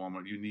shop at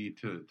Walmart. You need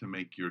to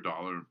make your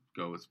dollar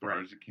go as far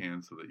Right. as you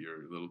can so that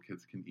your little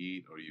kids can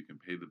eat, or you can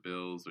pay the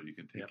bills, or you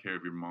can take Yep. care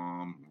of your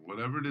mom,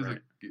 whatever it is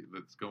Right.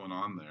 that's going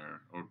on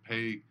there, or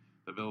pay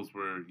the bills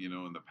where, you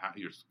know, in the past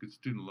your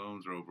student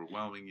loans are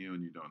overwhelming you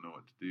and you don't know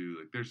what to do.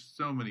 Like, there's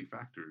so many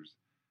factors.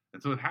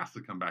 And so it has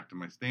to come back to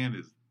my stand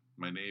is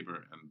my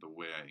neighbor and the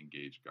way I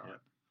engage God.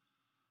 Yep.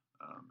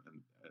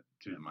 And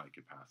to my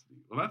capacity.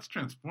 Well, that's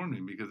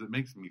transforming because it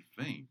makes me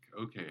think,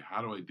 okay,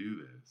 how do I do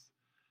this?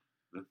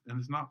 And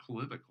it's not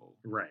political.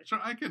 Right.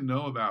 Sure, I could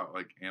know about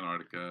like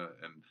Antarctica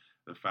and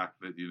the fact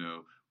that, you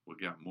know, we'll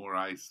get more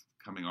ice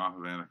coming off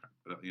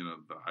of you know,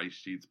 the ice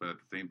sheets, but at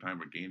the same time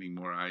we're gaining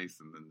more ice,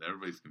 and then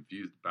everybody's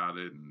confused about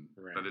it. And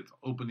Right. but it's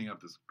opening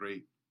up this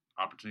great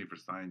opportunity for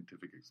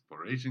scientific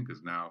exploration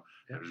because now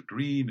Yeah. there's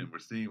green, and we're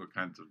seeing what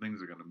kinds of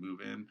things are going to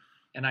move in.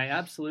 And I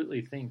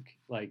absolutely think,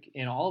 like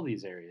in all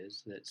these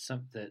areas,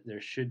 that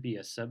there should be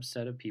a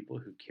subset of people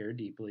who care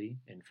deeply,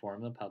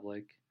 inform the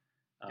public,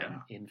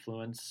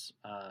 influence,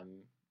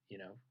 you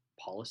know,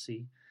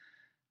 policy,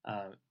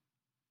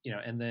 you know,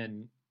 and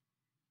then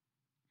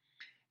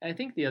I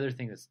think the other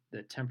thing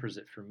that tempers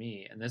it for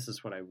me, and this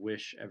is what I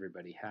wish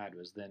everybody had,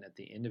 was then at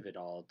the end of it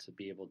all to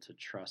be able to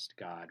trust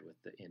God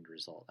with the end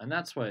result, and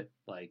that's what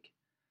like.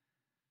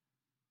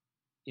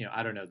 You know,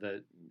 I don't know,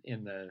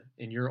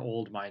 in your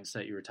old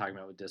mindset you were talking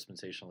about with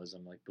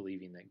dispensationalism, like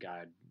believing that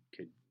God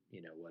could,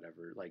 you know,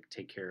 whatever, like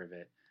take care of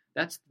it.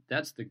 That's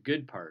the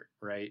good part,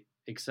 right?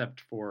 Except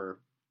for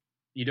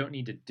you don't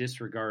need to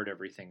disregard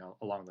everything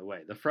along the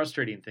way. The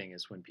frustrating thing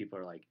is when people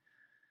are like,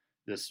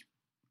 this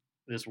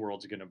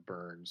world's going to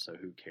burn, so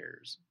who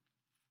cares?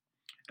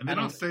 And they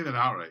don't say that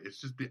outright.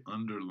 It's just the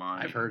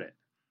underlying. I've heard it.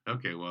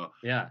 Okay, well,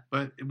 yeah.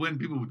 But when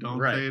people don't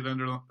right. say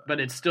it but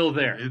it's still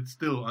there. It's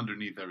still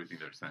underneath everything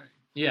they're saying.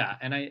 Yeah,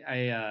 and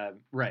I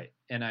right,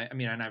 and I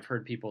mean, and I've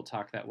heard people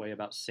talk that way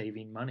about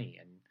saving money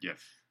and yes,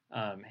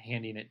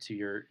 handing it to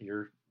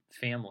your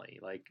family.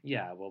 Like,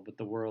 yeah, well, but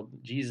the world,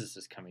 Jesus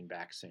is coming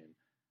back soon.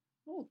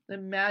 Well,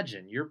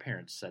 imagine your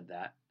parents said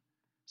that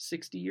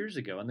 60 years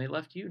ago, and they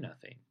left you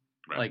nothing.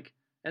 Right. Like,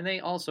 and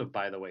they also,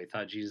 by the way,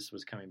 thought Jesus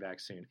was coming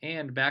back soon.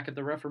 And back at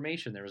the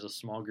Reformation, there was a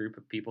small group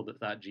of people that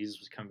thought Jesus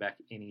was coming back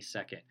any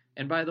second.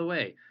 And by the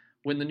way,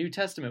 when the New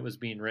Testament was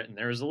being written,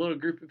 there was a little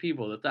group of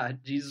people that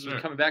thought Jesus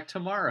was coming back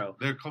tomorrow.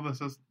 They're called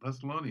the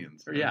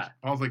Thessalonians. Yeah.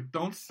 Paul's like,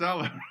 don't sell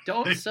everything.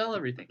 Don't sell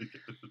everything.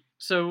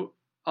 So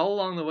all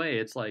along the way,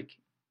 it's like,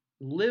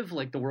 live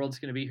like the world's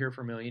going to be here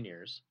for a million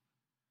years,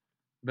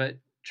 but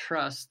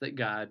trust that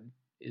God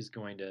is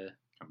going to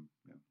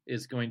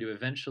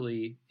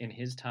eventually, in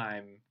His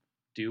time,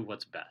 do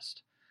what's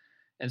best.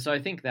 And so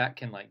I think that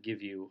can like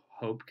give you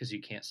hope because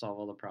you can't solve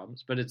all the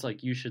problems, but it's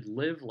like you should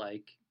live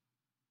like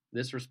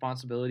this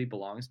responsibility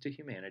belongs to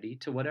humanity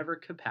to whatever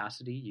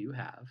capacity you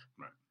have.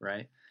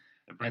 Right.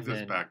 It brings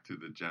us back to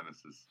the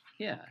Genesis.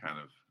 Yeah. Kind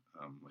of,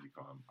 what do you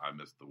call them? I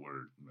missed the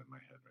word in my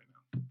head right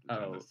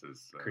now.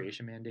 Genesis.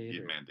 Creation mandate?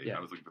 Yeah, mandate. Yeah.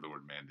 I was looking for the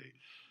word mandate.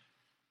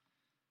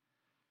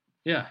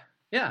 Yeah.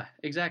 Yeah,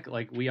 exactly.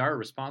 Like we are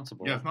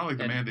responsible. Yeah, it's not like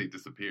the mandate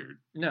disappeared.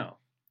 No.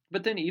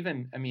 But then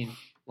even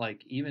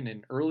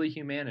in early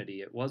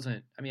humanity, it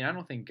wasn't, I mean, I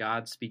don't think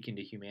God speaking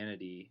to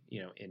humanity,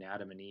 you know, in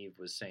Adam and Eve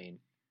was saying,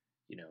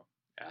 you know,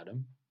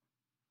 Adam,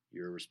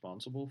 you're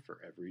responsible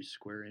for every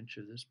square inch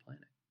of this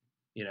planet.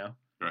 You know?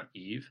 Right.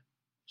 Eve,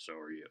 so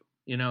are you.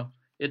 You know?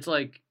 It's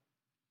like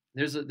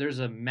there's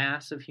a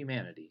mass of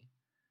humanity,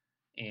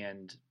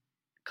 and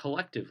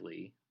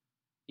collectively,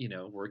 you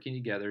know, working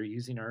together,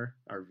 using our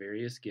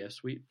various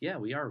gifts, we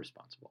are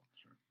responsible.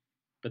 Sure.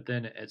 But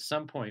then at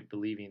some point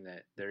believing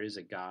that there is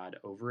a God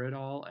over it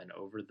all and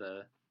over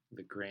the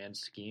grand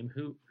scheme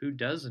who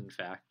does in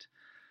fact,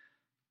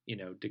 you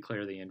know,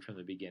 declare the end from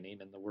the beginning,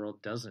 and the world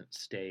doesn't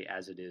stay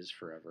as it is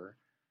forever.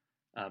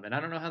 And I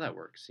don't know how that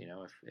works. You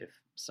know, if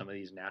some of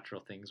these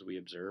natural things we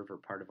observe are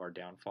part of our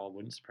downfall,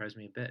 wouldn't surprise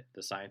me a bit.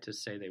 The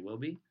scientists say they will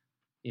be,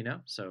 you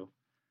know, so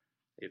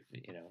if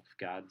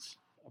God's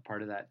a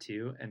part of that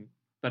too.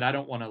 But I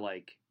don't want to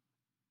like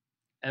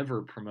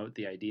ever promote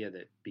the idea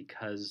that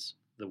because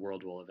the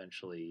world will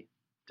eventually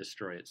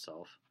destroy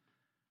itself,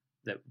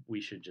 that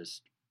we should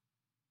just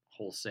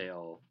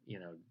wholesale, you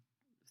know,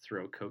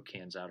 throw Coke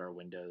cans out our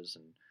windows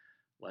and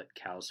let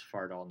cows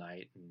fart all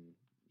night and,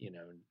 you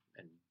know,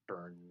 and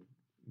burn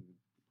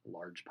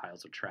large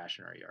piles of trash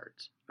in our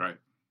yards. Right.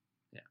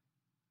 Yeah.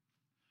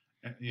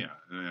 Yeah,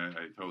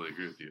 I totally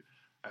agree with you.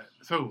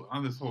 So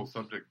on this whole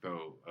subject,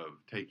 though, of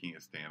taking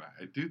a stand,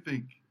 I do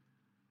think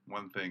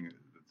one thing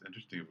that's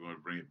interesting, if we want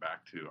to bring it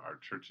back to our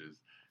churches,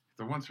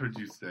 because I once heard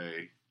you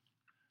say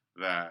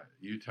that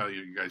you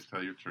guys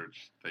tell your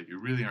church that you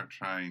really aren't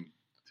trying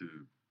to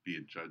be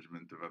a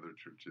judgment of other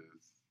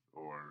churches,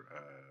 or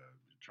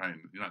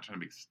you're not trying to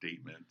make a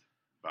statement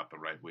about the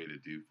right way to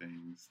do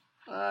things.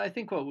 I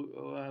think what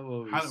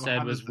we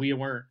said was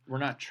we're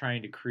not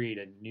trying to create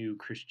a new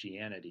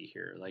Christianity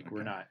here. Like, okay.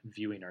 We're not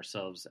viewing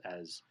ourselves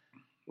as,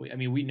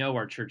 we know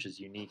our church is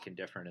unique and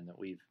different, and that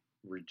we've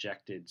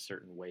rejected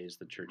certain ways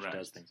the church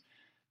does things.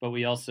 But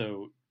we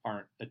also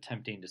aren't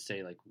attempting to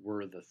say like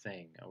we're the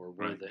thing or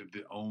we're right,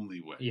 the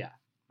only way. Yeah.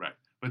 Right.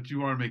 But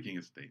you are making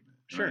a statement.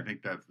 Sure. And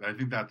I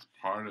think that's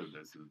part of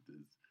this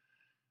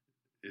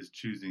is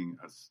choosing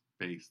a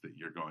space that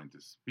you're going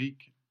to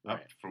speak up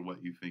Right. for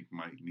what you think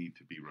might need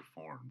to be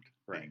reformed,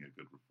 Right. being a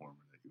good reformer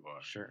that you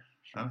are. Sure.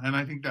 And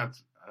I think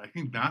that's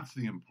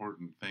the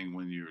important thing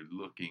when you're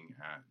looking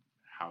at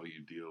how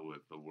you deal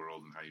with the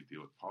world and how you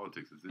deal with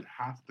politics is it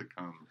has to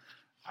come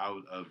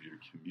out of your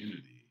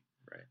community,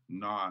 Right.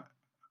 not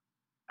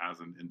as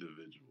an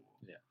individual.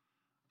 Yeah.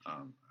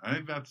 I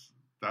think that's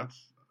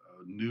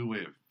a new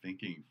way of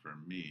thinking for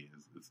me.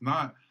 Is it's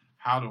not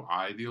how do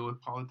I deal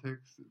with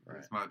politics Right.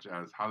 as much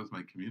as how does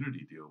my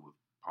community deal with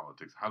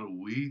politics? How do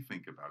we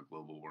think about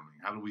global warming?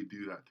 How do we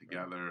do that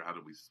together? Right. How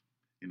do we,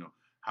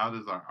 how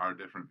does our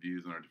different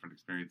views and our different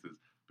experiences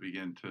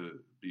begin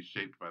to be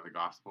shaped by the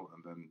gospel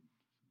and then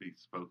be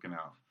spoken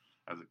out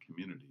as a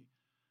community?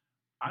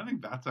 I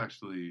think that's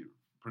actually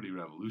pretty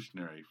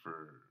revolutionary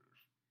for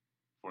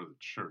the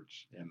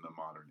church in the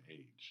modern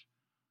age.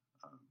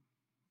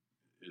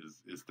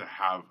 Is to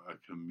have a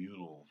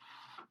communal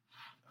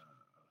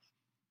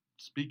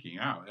speaking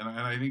out, and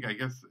I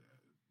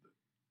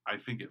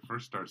think it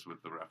first starts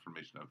with the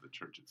reformation of the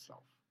church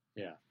itself.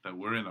 Yeah, that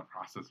we're in a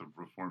process of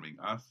reforming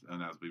us,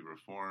 and as we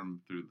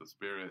reform through the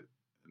Spirit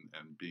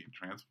and being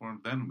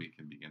transformed, then we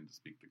can begin to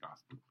speak the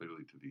gospel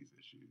clearly to these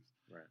issues.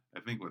 Right.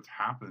 I think what's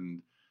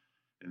happened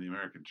in the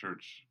American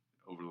church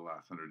over the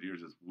last 100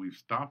 years is we've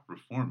stopped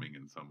reforming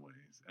in some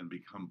ways and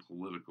become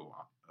political,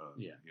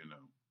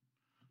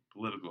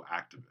 political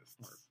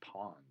activists. Or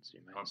pawns,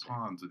 you might say.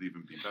 Pawns would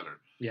even be better.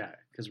 Yeah,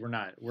 because we're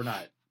not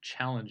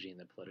challenging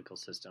the political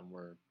system.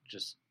 We're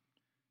just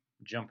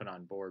jumping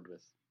on board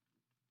with,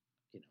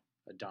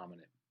 a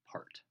dominant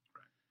part.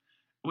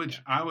 Right.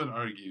 Which I would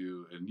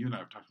argue, and you and I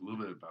have talked a little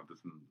bit about this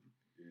in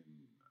the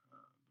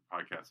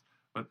podcast,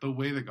 but the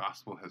way the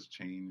gospel has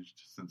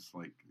changed since,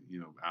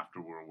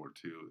 after World War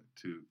II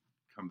to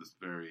come this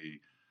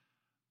very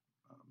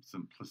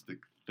simplistic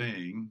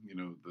thing,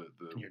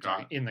 You're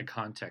talking in the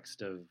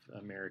context of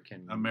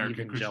American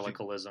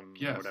evangelicalism.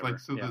 Yes, or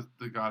whatever.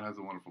 The God has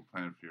a wonderful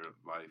plan for your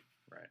life.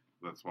 Right.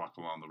 Let's walk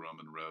along the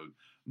Roman road.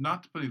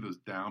 Not to putting those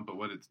down, but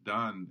what it's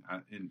done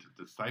into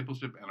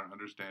discipleship and our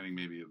understanding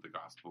maybe of the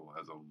gospel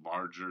as a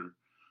larger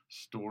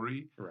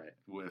story, right?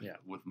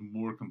 With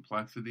more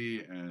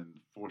complexity and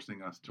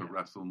forcing us to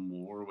wrestle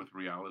more with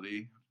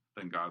reality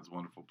than God's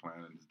wonderful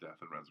plan and His death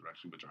and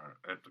resurrection, which are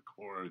at the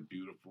core and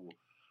beautiful.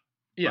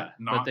 Yeah,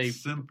 but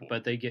simple.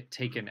 But they get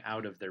taken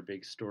out of their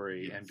big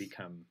story and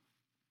become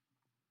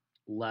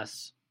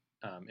less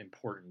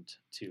important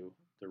to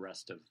the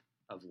rest of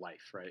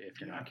life, right? If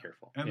you're not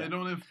careful. And they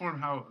don't inform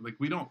how,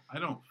 I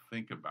don't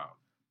think about,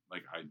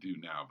 like I do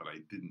now, but I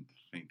didn't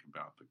think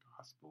about the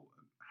gospel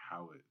and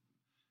how it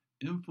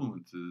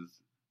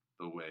influences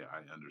the way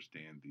I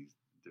understand these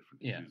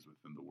different issues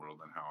within the world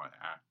and how I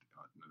act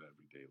in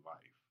everyday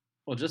life.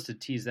 Well, just to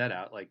tease that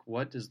out,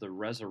 what does the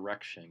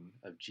resurrection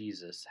of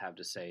Jesus have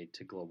to say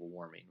to global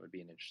warming would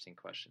be an interesting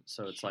question.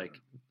 So it's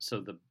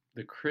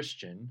the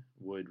Christian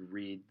would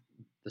read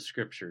the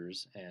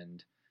scriptures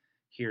and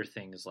hear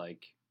things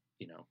like,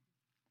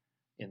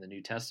 in the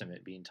New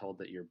Testament being told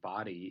that your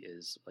body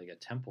is like a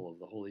temple of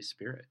the Holy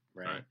Spirit,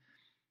 right?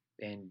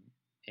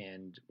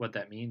 And what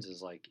that means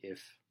is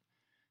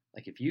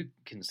if you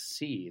can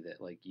see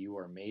that you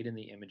are made in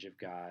the image of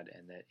God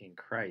and that in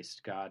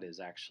Christ God is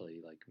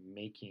actually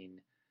making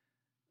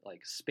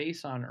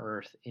space on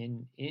earth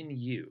in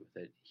you,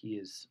 that He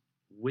is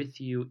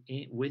with you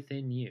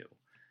within you,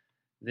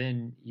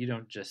 then you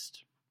don't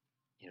just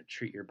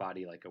treat your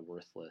body like a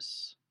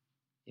worthless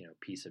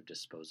piece of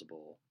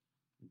disposable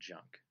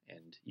junk,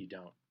 and you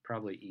don't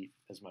probably eat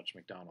as much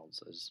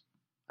McDonald's as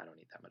I don't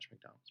eat that much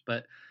McDonald's,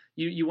 but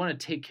you want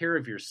to take care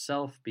of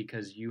yourself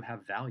because you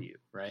have value,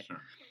 right?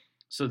 Sure.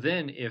 So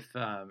then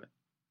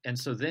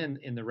then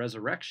in the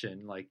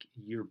resurrection,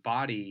 your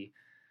body,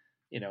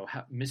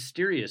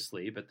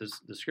 mysteriously, but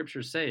the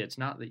scriptures say it's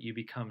not that you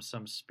become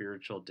some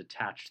spiritual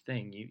detached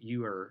thing.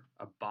 You are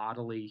a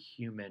bodily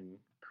human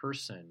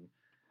person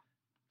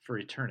for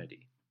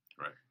eternity.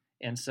 Right.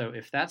 And so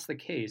if that's the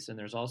case, and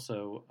there's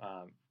also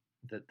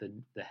that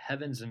the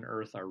heavens and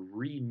earth are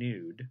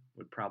renewed,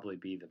 would probably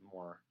be the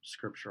more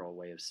scriptural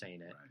way of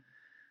saying it.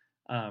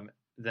 Right.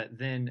 That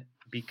then,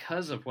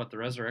 because of what the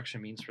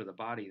resurrection means for the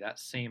body, that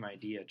same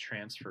idea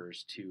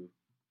transfers to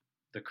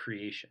the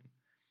creation.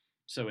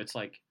 So it's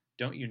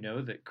don't you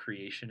know that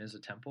creation is a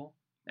temple?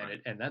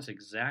 And and that's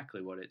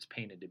exactly what it's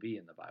painted to be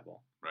in the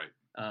Bible.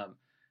 Right.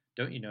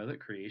 Don't you know that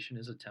creation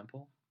is a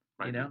temple?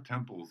 Right. The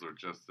temples are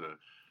just a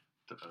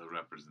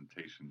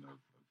representation of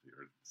the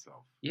earth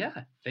itself.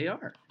 Yeah, they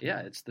are. Yeah,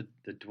 it's the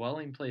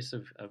dwelling place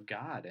of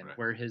God, and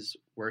where his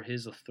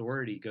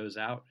authority goes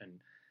out,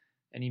 and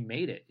He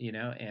made it,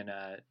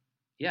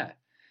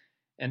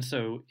 and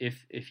so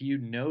if you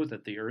know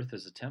that the earth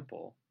is a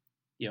temple,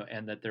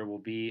 and that there will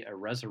be a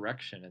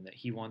resurrection, and that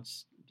He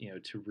wants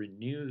to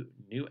renew,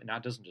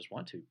 not doesn't just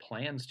want to,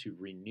 plans to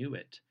renew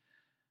it,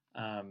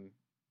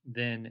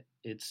 then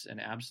it's an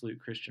absolute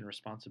Christian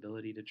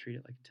responsibility to treat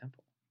it like a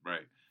temple.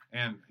 Right.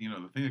 And,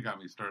 the thing that got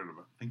me started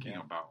about thinking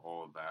about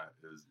all of that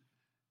is,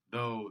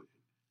 though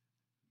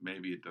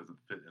maybe it doesn't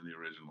fit in the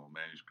original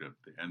manuscript,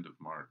 the end of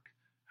Mark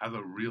has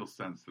a real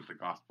sense that the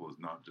gospel is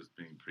not just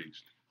being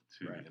preached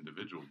to the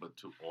individual, but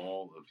to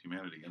all of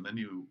humanity. And then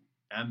you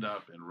end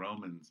up in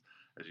Romans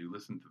as you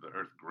listen to the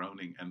earth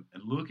groaning and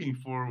looking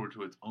forward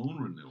to its own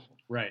renewal.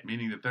 Right.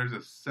 Meaning that there's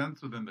a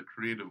sense within the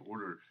creative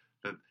order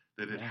that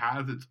it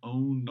has its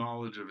own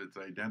knowledge of its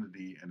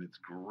identity and it's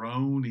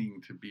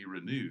groaning to be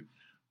renewed.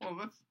 Well,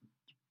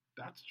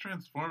 that's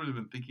transformative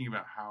in thinking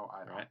about how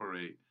I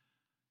operate,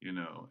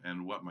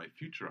 and what my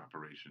future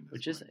operation is.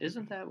 Which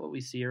isn't that what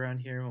we see around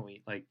here when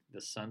we like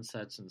the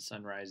sunsets and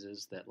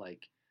sunrises? That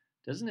like,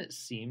 doesn't it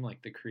seem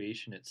like the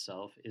creation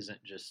itself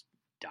isn't just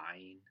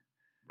dying?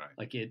 Right.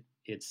 Like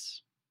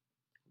it's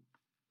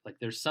like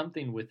there's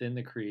something within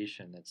the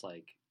creation that's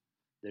like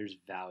there's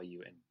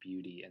value and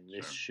beauty, and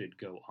this should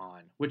go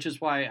on. Which is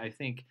why I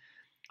think,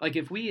 like,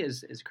 if we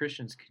as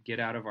Christians could get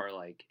out of our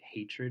like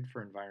hatred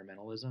for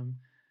environmentalism,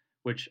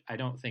 which I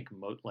don't think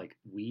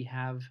we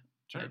have,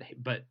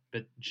 but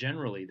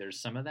generally there's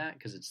some of that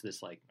because it's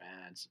this like,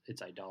 man,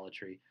 it's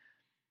idolatry.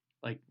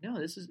 Like, no,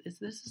 this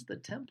is the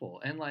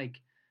temple, and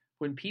like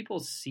when people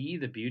see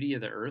the beauty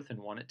of the earth and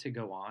want it to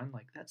go on,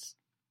 like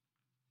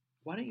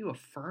why don't you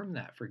affirm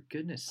that, for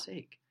goodness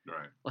sake?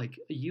 Right. Like,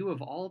 you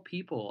of all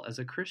people as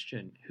a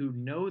Christian who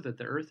know that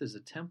the earth is a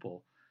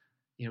temple,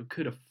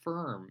 could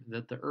affirm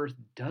that the earth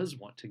does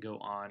want to go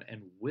on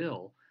and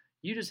will.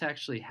 You just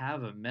actually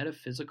have a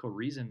metaphysical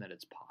reason that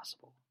it's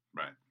possible.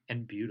 Right.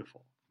 And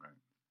beautiful. Right.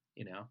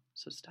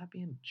 So stop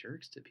being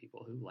jerks to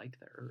people who like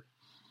the earth.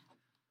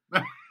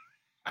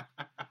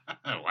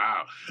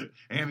 Wow.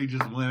 Andy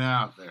just went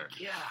out there.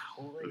 Yeah,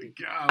 holy.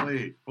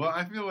 Golly. Well,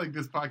 I feel like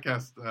this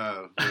podcast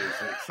was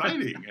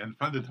exciting and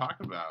fun to talk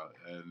about.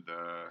 And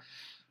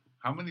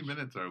how many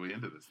minutes are we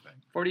into this thing?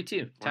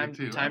 42. Time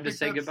to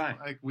say goodbye.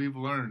 Like, we've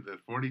learned that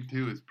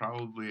 42 is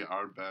probably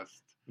our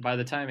best. By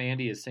the time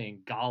Andy is saying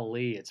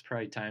golly, it's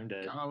probably time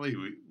to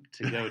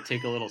go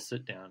take a little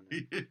sit down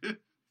and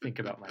think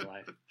about my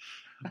life.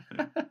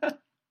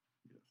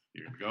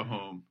 You're going to go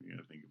home. You're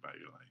going to think about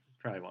your life.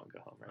 Probably won't go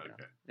home right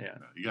now. Yeah.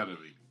 No, you got to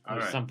leave.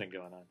 There's something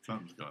going on.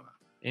 Something's going on.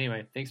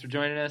 Anyway, thanks for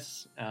joining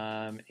us.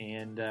 We'll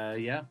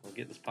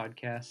get this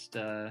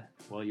podcast.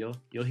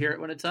 You'll hear it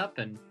when it's up,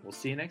 and we'll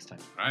see you next time.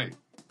 All right.